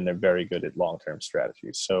and they're very good at long-term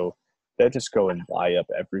strategies. So they just go and buy up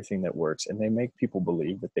everything that works, and they make people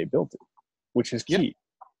believe that they built it, which is key.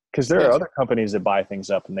 Because there are other companies that buy things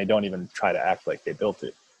up and they don't even try to act like they built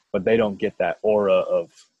it, but they don't get that aura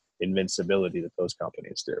of invincibility that those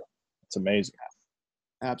companies do. It's amazing.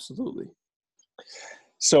 Absolutely.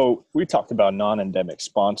 So we talked about non-endemic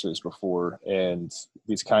sponsors before and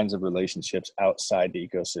these kinds of relationships outside the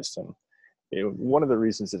ecosystem. One of the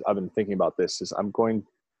reasons that I've been thinking about this is I'm going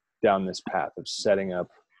down this path of setting up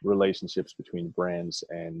relationships between brands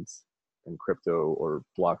and crypto or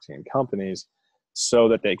blockchain companies so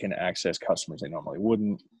that they can access customers they normally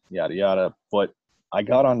wouldn't, yada, yada. But I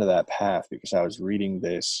got onto that path because I was reading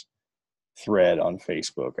this thread on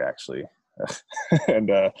Facebook, actually.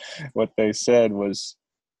 And what they said was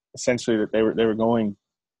essentially that they were going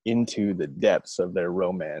into the depths of their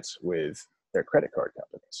romance with their credit card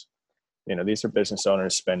companies. These are business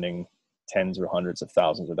owners spending tens or hundreds of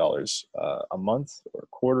thousands of dollars a month or a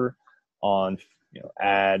quarter on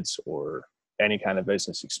ads or any kind of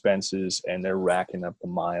business expenses, and they're racking up the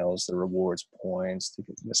miles, the rewards points,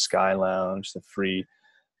 the Sky Lounge, the free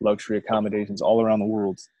luxury accommodations all around the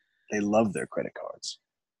world. They love their credit cards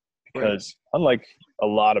because unlike a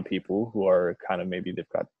lot of people who are kind of, maybe they've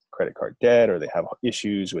got credit card debt or they have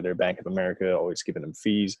issues with their Bank of America always giving them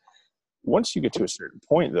fees. Once you get to a certain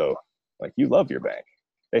point though, like, you love your bank.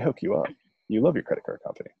 They hook you up. You love your credit card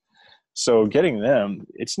company. So getting them,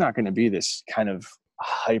 it's not going to be this kind of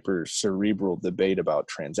hyper cerebral debate about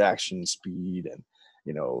transaction speed and,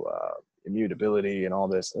 immutability and all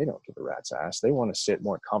this. They don't give a rat's ass. They want to sit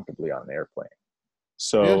more comfortably on an airplane.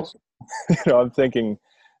 So, I'm thinking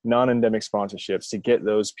non-endemic sponsorships, to get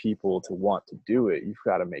those people to want to do it, you've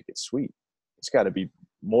got to make it sweet. It's got to be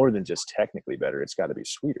more than just technically better. It's got to be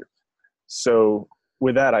sweeter. So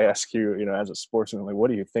with that, I ask you, as a sportsman, what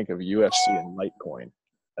do you think of UFC and Litecoin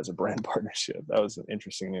as a brand partnership? That was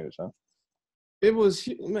interesting news, huh? It was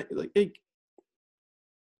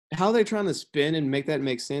how they're trying to spin and make that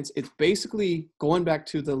make sense. It's basically going back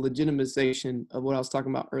to the legitimization of what I was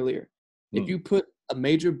talking about earlier. If you put a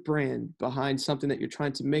major brand behind something that you're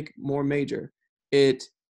trying to make more major, it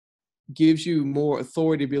gives you more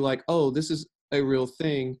authority to be like, oh, this is a real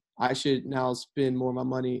thing. I should now spend more of my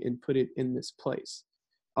money and put it in this place.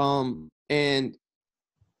 And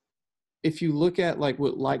if you look at what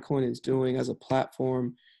Litecoin is doing as a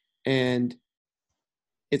platform and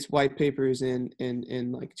its white papers and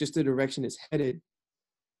just the direction it's headed,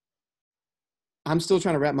 I'm still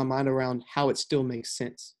trying to wrap my mind around how it still makes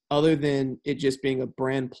sense, other than it just being a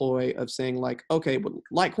brand ploy of saying okay, what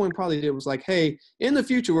Litecoin probably did was hey, in the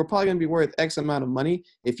future, we're probably going to be worth X amount of money.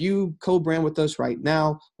 If you co-brand with us right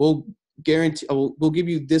now, we'll guarantee, we'll give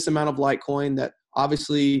you this amount of Litecoin that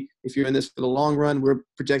obviously, if you're in this for the long run, we're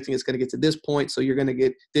projecting it's going to get to this point. So you're going to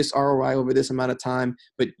get this ROI over this amount of time,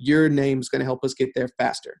 but your name's going to help us get there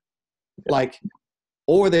faster. Yeah.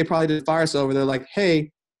 Or they probably did fire sale over there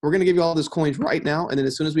hey, we're going to give you all those coins right now. And then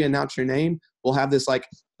as soon as we announce your name, we'll have this,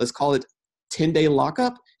 let's call it 10-day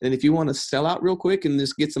lockup. And if you want to sell out real quick and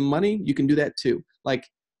just get some money, you can do that too.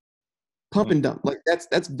 pump and dump. Like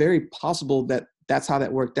that's very possible that that's how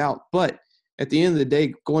that worked out. But at the end of the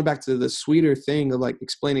day, going back to the sweeter thing of like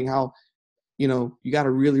explaining how, you got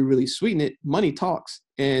to really, really sweeten it. Money talks.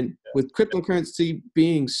 And with cryptocurrency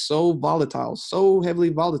being so volatile, so heavily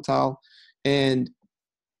volatile, and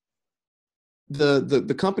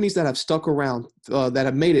the companies that have stuck around, that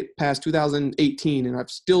have made it past 2018 and are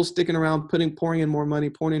still sticking around, pouring in more money,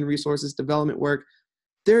 pouring in resources, development work,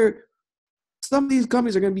 some of these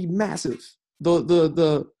companies are going to be massive.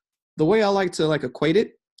 The way I like to equate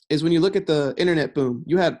it is when you look at the internet boom,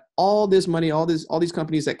 you had all this money, all these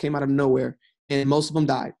companies that came out of nowhere, and most of them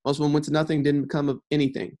died. Most of them went to nothing, didn't become of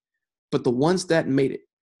anything. But the ones that made it.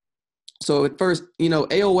 So at first,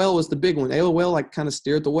 AOL was the big one. AOL kind of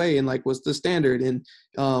steered the way and was the standard, and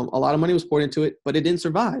a lot of money was poured into it, but it didn't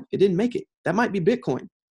survive. It didn't make it. That might be Bitcoin.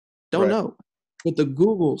 Don't know. But the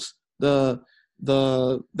Googles, the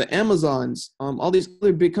Amazons, all these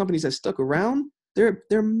other big companies that stuck around,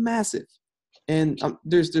 they're massive. And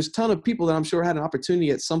there's a ton of people that I'm sure had an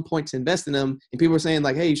opportunity at some point to invest in them. And people are saying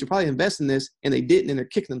hey, you should probably invest in this. And they didn't, and they're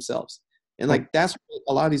kicking themselves. And that's what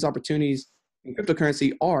a lot of these opportunities in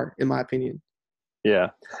cryptocurrency are, in my opinion.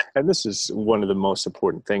 Yeah. And this is one of the most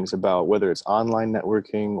important things about whether it's online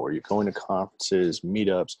networking or you're going to conferences,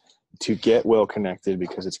 meetups, to get well connected,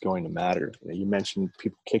 because it's going to matter. You mentioned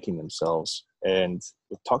people kicking themselves, and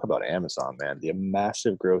talk about Amazon, man, the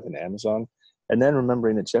massive growth in Amazon. And then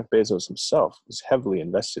remembering that Jeff Bezos himself was heavily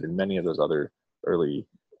invested in many of those other early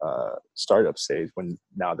startup stage, when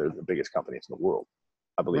now they're the biggest companies in the world.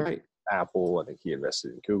 I believe Apple, I think he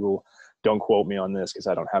invested in Google. Don't quote me on this because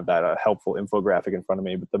I don't have that helpful infographic in front of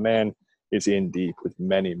me, but the man is in deep with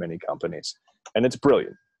many, many companies. And it's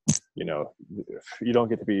brilliant. You don't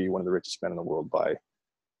get to be one of the richest men in the world by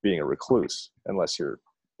being a recluse, unless you're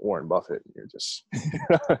Warren Buffett. You're just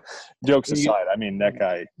jokes aside. I mean, that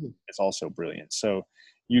guy is also brilliant. So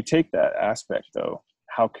you take that aspect, though,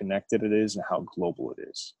 how connected it is and how global it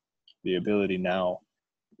is. The ability now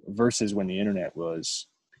versus when the internet was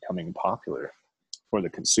becoming popular for the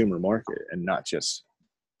consumer market, and not just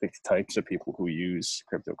the types of people who use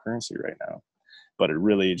cryptocurrency right now, but it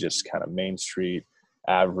really just kind of Main Street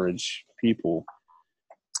average people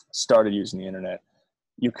started using the internet.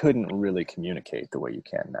 You couldn't really communicate the way you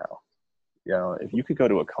can now. If you could go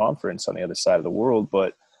to a conference on the other side of the world,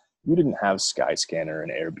 but you didn't have Skyscanner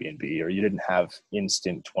and Airbnb, or you didn't have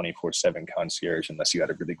instant 24/7 concierge unless you had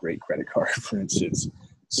a really great credit card, for instance.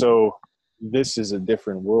 So this is a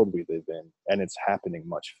different world we live in, and it's happening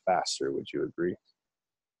much faster. Would you agree?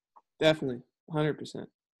 Definitely, 100%.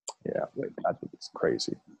 Yeah, I think it's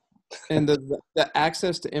crazy. And the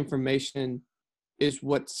access to information is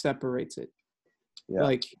what separates it.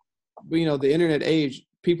 Yeah. The internet age,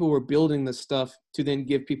 people were building the stuff to then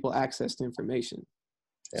give people access to information.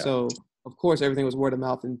 Yeah. So of course, everything was word of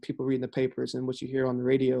mouth and people reading the papers and what you hear on the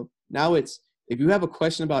radio. Now it's, if you have a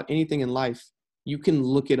question about anything in life, you can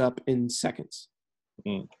look it up in seconds.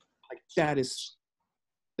 That is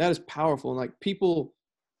powerful. And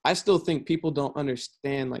I still think people don't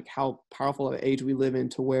understand how powerful of an age we live in,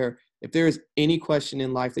 to where if there is any question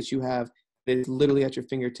in life that you have that is literally at your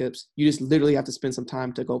fingertips, you just literally have to spend some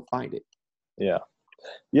time to go find it. Yeah.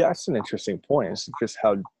 Yeah, that's an interesting point. It's just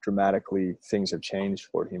how dramatically things have changed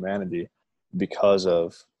for humanity because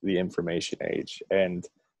of the information age. And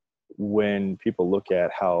when people look at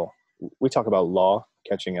how we talk about law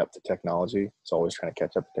catching up to technology, it's always trying to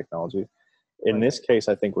catch up to technology. In this case,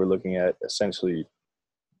 I think we're looking at essentially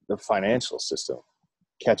the financial system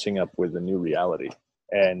catching up with the new reality.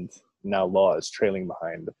 And now law is trailing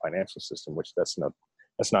behind the financial system, which that's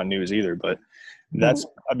not news either, but that's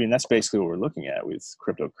basically what we're looking at with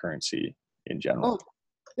cryptocurrency in general. Oh,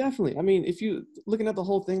 definitely. I mean, if you looking at the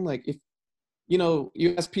whole thing, if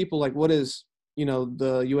you ask people what is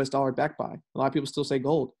the US dollar backed by, a lot of people still say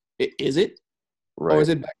gold. Is it? Right. Or is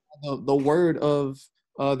it backed by the word of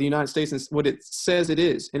the United States and what it says it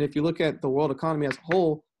is? And if you look at the world economy as a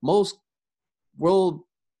whole, most world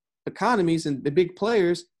economies and the big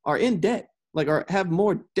players are in debt, or have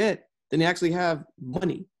more debt than they actually have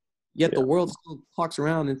money. Yet the world still clocks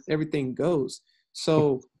around and everything goes.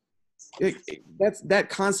 So that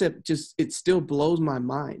concept it still blows my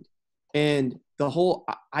mind. And the whole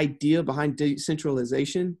idea behind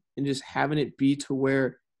decentralization and just having it be to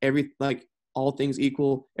where all things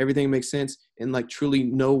equal, everything makes sense, and truly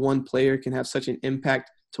no one player can have such an impact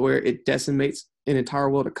to where it decimates an entire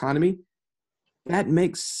world economy, that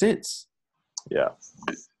makes sense. Yeah.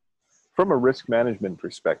 From a risk management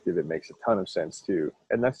perspective, it makes a ton of sense too.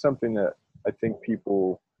 And that's something that I think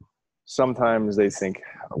people sometimes they think,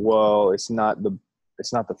 well, it's not the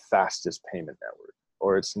fastest payment network,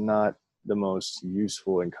 or it's not the most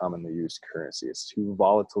useful and commonly used currency. It's too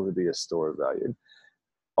volatile to be a store of value.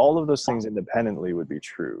 All of those things independently would be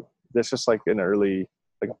true. That's just like an early,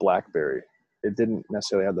 like a BlackBerry. It didn't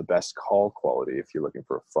necessarily have the best call quality if you're looking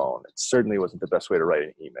for a phone. It certainly wasn't the best way to write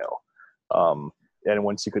an email. And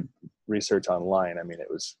once you could research online, I mean, it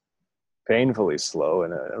was painfully slow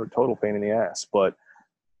and a total pain in the ass. But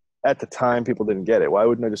at the time, people didn't get it. Why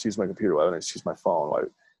wouldn't I just use my computer? Why wouldn't I just use my phone?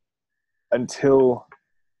 Until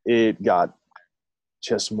it got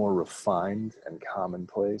just more refined and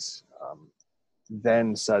commonplace,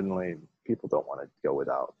 then suddenly people don't want to go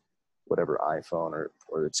without whatever iPhone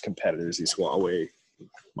or its competitors, these Huawei.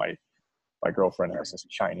 My girlfriend has this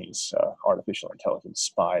Chinese artificial intelligence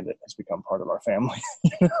spy that has become part of our family.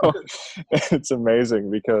 It's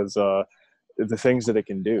amazing because the things that it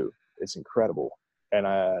can do, it's incredible. And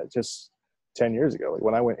just 10 years ago, like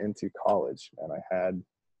when I went into college and I had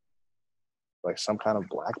like some kind of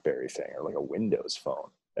BlackBerry thing or like a Windows phone,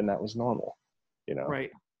 and that was normal,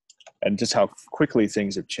 Right. And just how quickly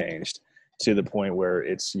things have changed to the point where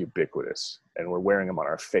it's ubiquitous, and we're wearing them on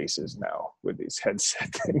our faces now with these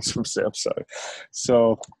headset things from Samsung.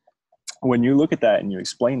 So when you look at that and you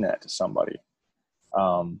explain that to somebody,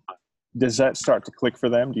 does that start to click for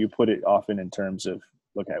them? Do you put it often in terms of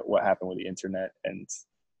look at what happened with the internet and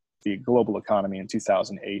the global economy in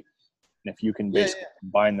 2008? And if you can basically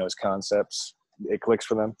combine those concepts, it clicks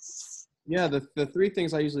for them? Yeah, the three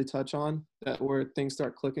things I usually touch on where things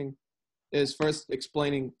start clicking is first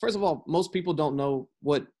explaining, first of all, most people don't know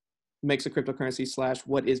what makes a cryptocurrency /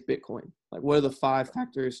 what is Bitcoin. Like, what are the 5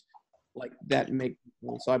 factors like that make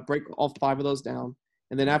Bitcoin? So I break all 5 of those down.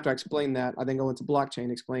 And then after I explain that, I then go into blockchain,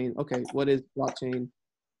 explain, okay, what is blockchain?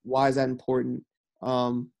 Why is that important?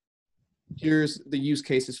 Here's the use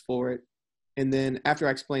cases for it. And then after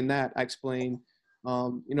I explain that, I explain,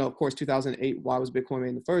 of course, 2008, why was Bitcoin made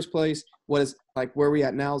in the first place? What is, like, where we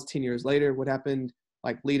at now is 10 years later. What happened,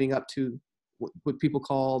 like, leading up to what people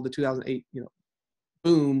call the 2008,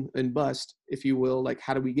 boom and bust, if you will. Like,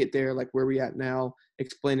 how do we get there? Like, where we at now?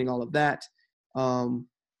 Explaining all of that.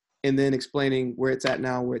 And then explaining where it's at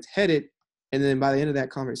now, where it's headed. And then by the end of that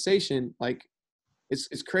conversation, like,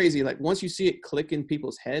 it's crazy. Like, once you see it click in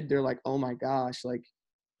people's head, they're like, oh my gosh, like,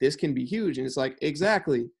 this can be huge. And it's like,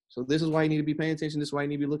 exactly. So this is why you need to be paying attention. This is why you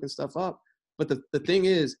need to be looking stuff up. But the thing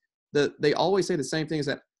is that they always say the same thing, is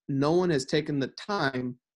that no one has taken the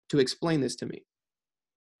time to explain this to me.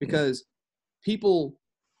 Because people,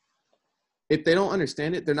 if they don't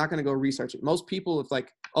understand it, they're not going to go research it. Most people, it's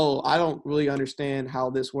like, oh, I don't really understand how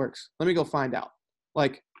this works. Let me go find out.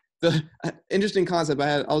 Like, the interesting concept I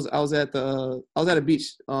had, I was at a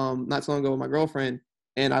beach not so long ago with my girlfriend,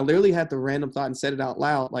 and I literally had the random thought and said it out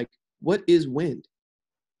loud, like, what is wind?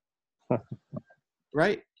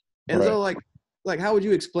 Right? And Right. so like how would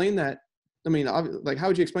you explain that? I mean, like, how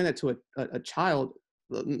would you explain that to a child?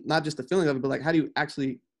 Not just the feeling of it, but like, how do you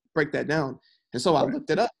actually break that down? And so I looked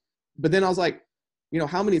it up. But then I was like,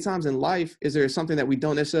 how many times in life is there something that we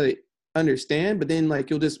don't necessarily understand, but then, like,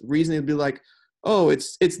 you'll just reasonably be like, oh,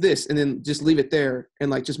 it's this, and then just leave it there and,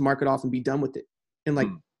 like, just mark it off and be done with it. And, like,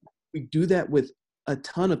 we do that with a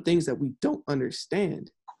ton of things that we don't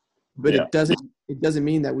understand, but it doesn't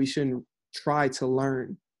mean that we shouldn't try to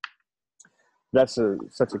learn. That's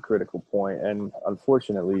such a critical point. And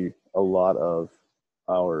unfortunately, a lot of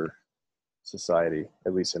our society,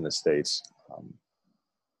 at least in the States,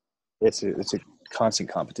 it's a constant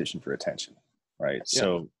competition for attention, right? Yeah.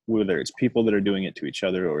 So whether it's people that are doing it to each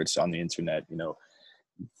other or it's on the internet,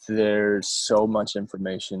 there's so much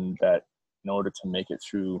information that in order to make it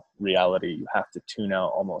through reality, you have to tune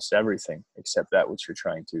out almost everything except that which you're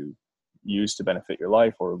trying to use to benefit your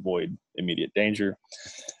life or avoid immediate danger.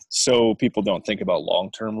 So people don't think about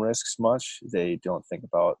long-term risks much. They don't think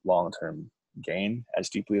about long-term gain as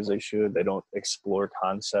deeply as they should. They don't explore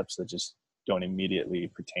concepts that just don't immediately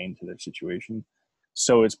pertain to their situation.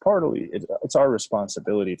 So it's our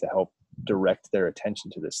responsibility to help direct their attention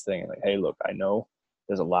to this thing. Like, hey, look, I know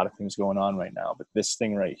there's a lot of things going on right now, but this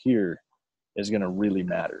thing right here is going to really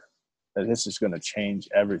matter. This is going to change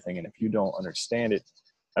everything. And if you don't understand it,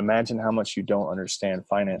 imagine how much you don't understand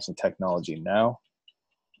finance and technology now.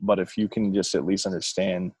 But if you can just at least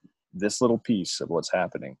understand this little piece of what's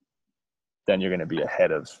happening, then you're going to be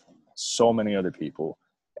ahead of so many other people.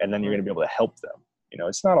 And then you're going to be able to help them.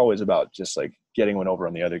 It's not always about just like getting one over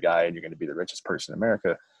on the other guy and you're going to be the richest person in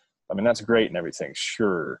America. I mean, that's great and everything,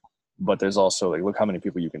 sure. But there's also, like, look how many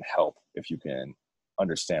people you can help if you can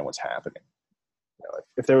understand what's happening.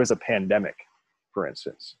 If there was a pandemic, for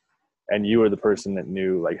instance, and you were the person that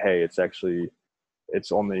knew, like, hey,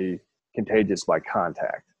 it's only contagious by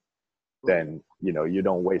contact. then, you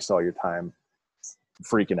don't waste all your time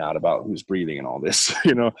freaking out about who's breathing and all this.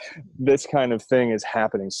 This kind of thing is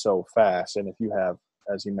happening so fast. And if you have,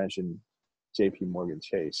 as you mentioned, JP Morgan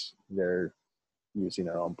Chase, they're using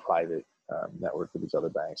their own private network with these other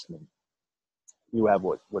banks. I mean, you have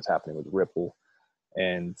what's happening with Ripple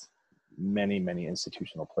and many, many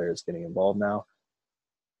institutional players getting involved now.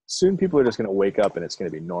 Soon people are just going to wake up and it's going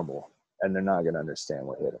to be normal, and they're not going to understand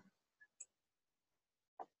what hit them.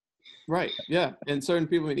 Right. Yeah. And certain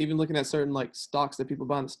people, even looking at certain like stocks that people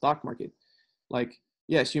buy in the stock market, like,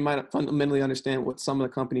 yes, you might fundamentally understand what some of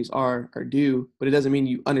the companies are or do, but it doesn't mean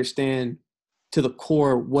you understand to the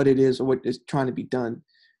core what it is or what is trying to be done.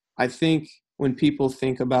 I think when people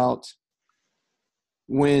think about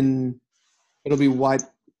when it'll be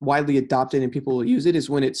widely adopted and people will use it is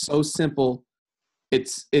when it's so simple,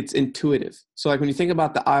 it's intuitive. So like when you think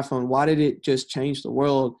about the iPhone, why did it just change the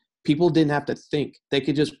world? People didn't have to think. They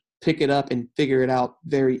could just pick it up and figure it out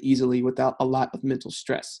very easily without a lot of mental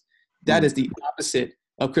stress. That is the opposite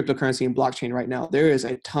of cryptocurrency and blockchain right now. There is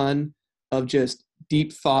a ton of just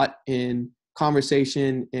deep thought and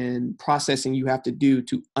conversation and processing you have to do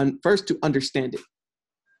to first to understand it.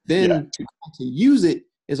 Then to use it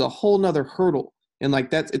is a whole nother hurdle. And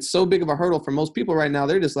like it's so big of a hurdle for most people right now.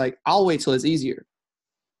 They're just like, I'll wait till it's easier.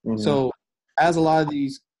 Mm-hmm. So as a lot of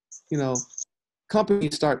these,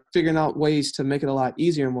 companies start figuring out ways to make it a lot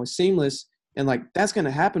easier and more seamless. And like, that's going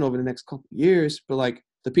to happen over the next couple of years. But like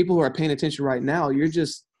the people who are paying attention right now, you're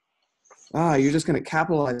just going to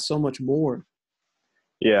capitalize so much more.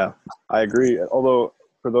 Yeah, I agree. Although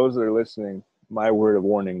for those that are listening, my word of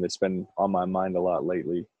warning that's been on my mind a lot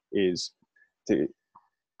lately is to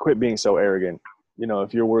quit being so arrogant.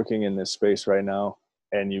 If you're working in this space right now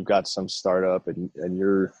and you've got some startup and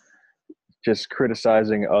you're just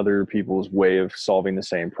criticizing other people's way of solving the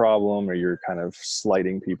same problem, or you're kind of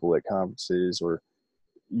slighting people at conferences, or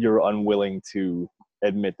you're unwilling to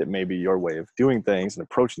admit that maybe your way of doing things and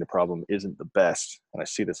approaching the problem isn't the best. And I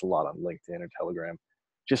see this a lot on LinkedIn or Telegram.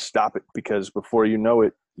 Just stop it, because before you know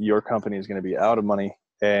it, your company is going to be out of money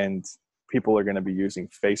and people are going to be using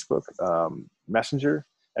Facebook, Messenger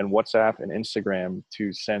and WhatsApp and Instagram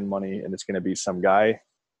to send money. And it's going to be some guy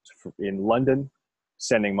in London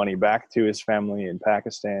sending money back to his family in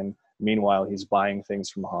Pakistan. Meanwhile, he's buying things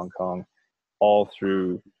from Hong Kong, all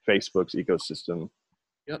through Facebook's ecosystem,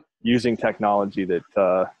 using technology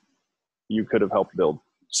that you could have helped build.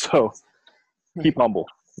 So keep humble,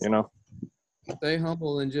 Stay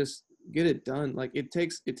humble and just get it done. Like it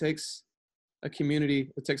takes a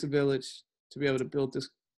community, it takes a village to be able to build this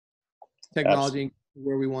technology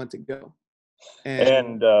where we want to go.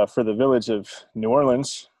 And for the village of New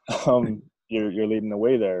Orleans, you're leading the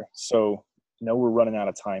way there. So we're running out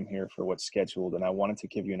of time here for what's scheduled, and I wanted to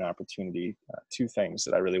give you an opportunity. Two things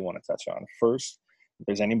that I really want to touch on. First, if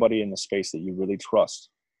there's anybody in the space that you really trust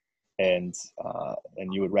and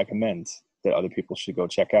you would recommend that other people should go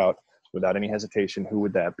check out without any hesitation, who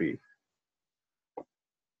would that be?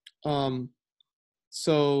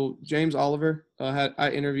 So James Oliver,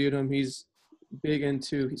 I interviewed him. He's big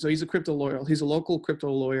into, so he's a crypto lawyer. He's a local crypto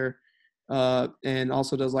lawyer, and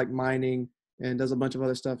also does like mining and does a bunch of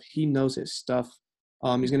other stuff. He knows his stuff.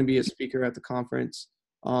 He's going to be a speaker at the conference.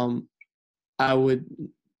 I would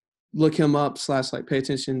look him up / like pay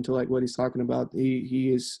attention to like what he's talking about.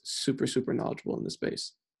 He is super, super knowledgeable in this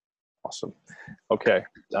space. Awesome. Okay.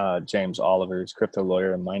 James Oliver is crypto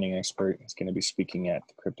lawyer and mining expert. He's going to be speaking at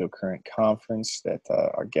the Cryptocurrent conference that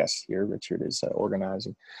our guest here, Richard, is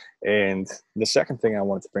organizing. And the second thing I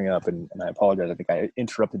wanted to bring up, and I apologize, I think I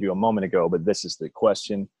interrupted you a moment ago, but this is the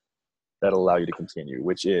question that'll allow you to continue,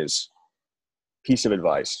 which is piece of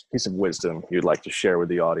advice, piece of wisdom you'd like to share with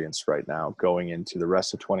the audience right now going into the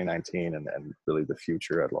rest of 2019 and really the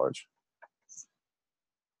future at large.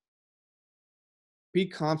 Be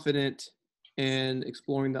confident in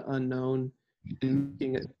exploring the unknown and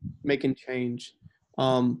making change.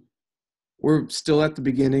 We're still at the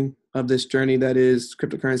beginning of this journey that is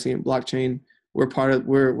cryptocurrency and blockchain. We're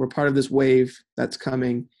part of this wave that's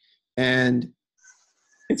coming, and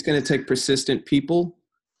it's going to take persistent people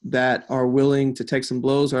that are willing to take some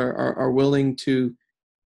blows, are willing to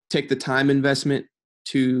take the time investment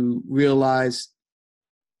to realize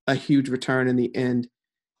a huge return in the end.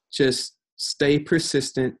 Just stay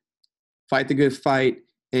persistent, fight the good fight,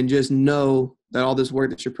 and just know that all this work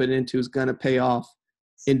that you're putting into is going to pay off.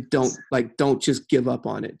 And don't just give up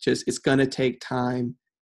on it. Just, it's going to take time.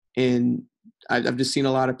 And I've just seen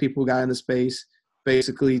a lot of people who got in the space.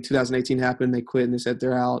 Basically 2018 happened, they quit and they said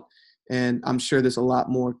they're out. And I'm sure there's a lot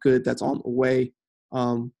more good that's on the way.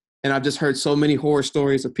 And I've just heard so many horror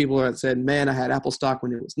stories of people that said, man, I had Apple stock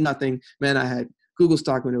when it was nothing. Man, I had Google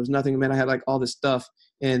stock when it was nothing. Man, I had like all this stuff.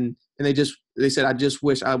 And they said, I just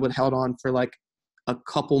wish I would held on for like a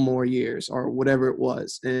couple more years or whatever it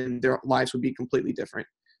was, and their lives would be completely different.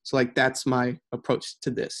 So like, that's my approach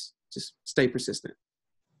to this. Just stay persistent.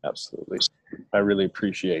 Absolutely. I really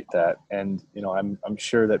appreciate that. And, I'm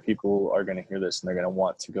sure that people are going to hear this and they're going to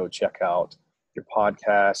want to go check out your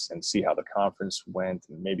podcast and see how the conference went.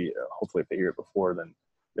 And maybe, hopefully if they hear it before, then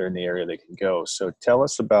they're in the area they can go. So tell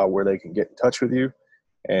us about where they can get in touch with you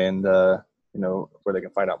and, where they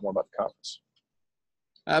can find out more about the conference.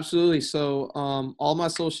 Absolutely. So all my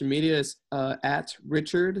social media is at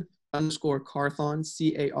Richard_Carthon, CARTHON.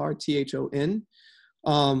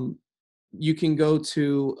 You can go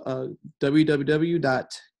to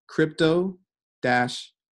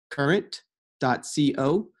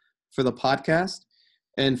www.crypto-current.co for the podcast.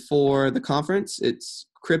 And for the conference, it's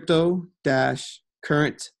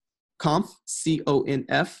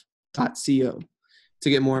crypto-currentconf.co to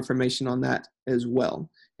get more information on that as well.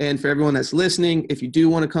 And for everyone that's listening, if you do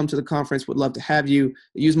want to come to the conference, would love to have you.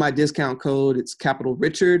 Use my discount code. It's capital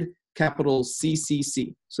Richard, capital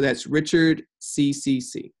CCC. So that's Richard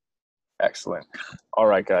CCC. Excellent. All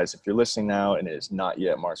right, guys, if you're listening now and it is not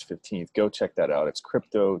yet March 15th, go check that out. It's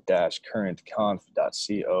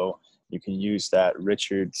crypto-currentconf.co. You can use that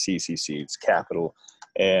Richard CCC. It's capital.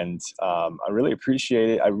 And I really appreciate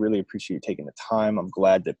it. I really appreciate you taking the time. I'm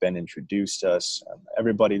glad that Ben introduced us.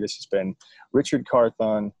 Everybody, this has been Richard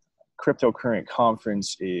Carthon. Cryptocurrent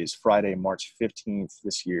Conference is Friday, March 15th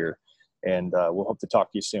this year. And we'll hope to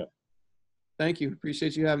talk to you soon. Thank you.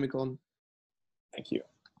 Appreciate you having me, Colton. Thank you.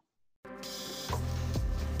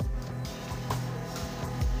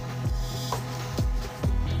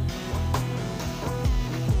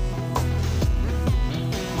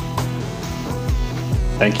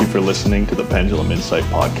 Thank you for listening to the Pendulum Insight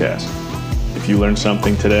Podcast. If you learned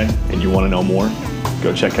something today and you want to know more,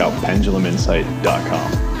 go check out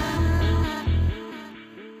penduluminsight.com.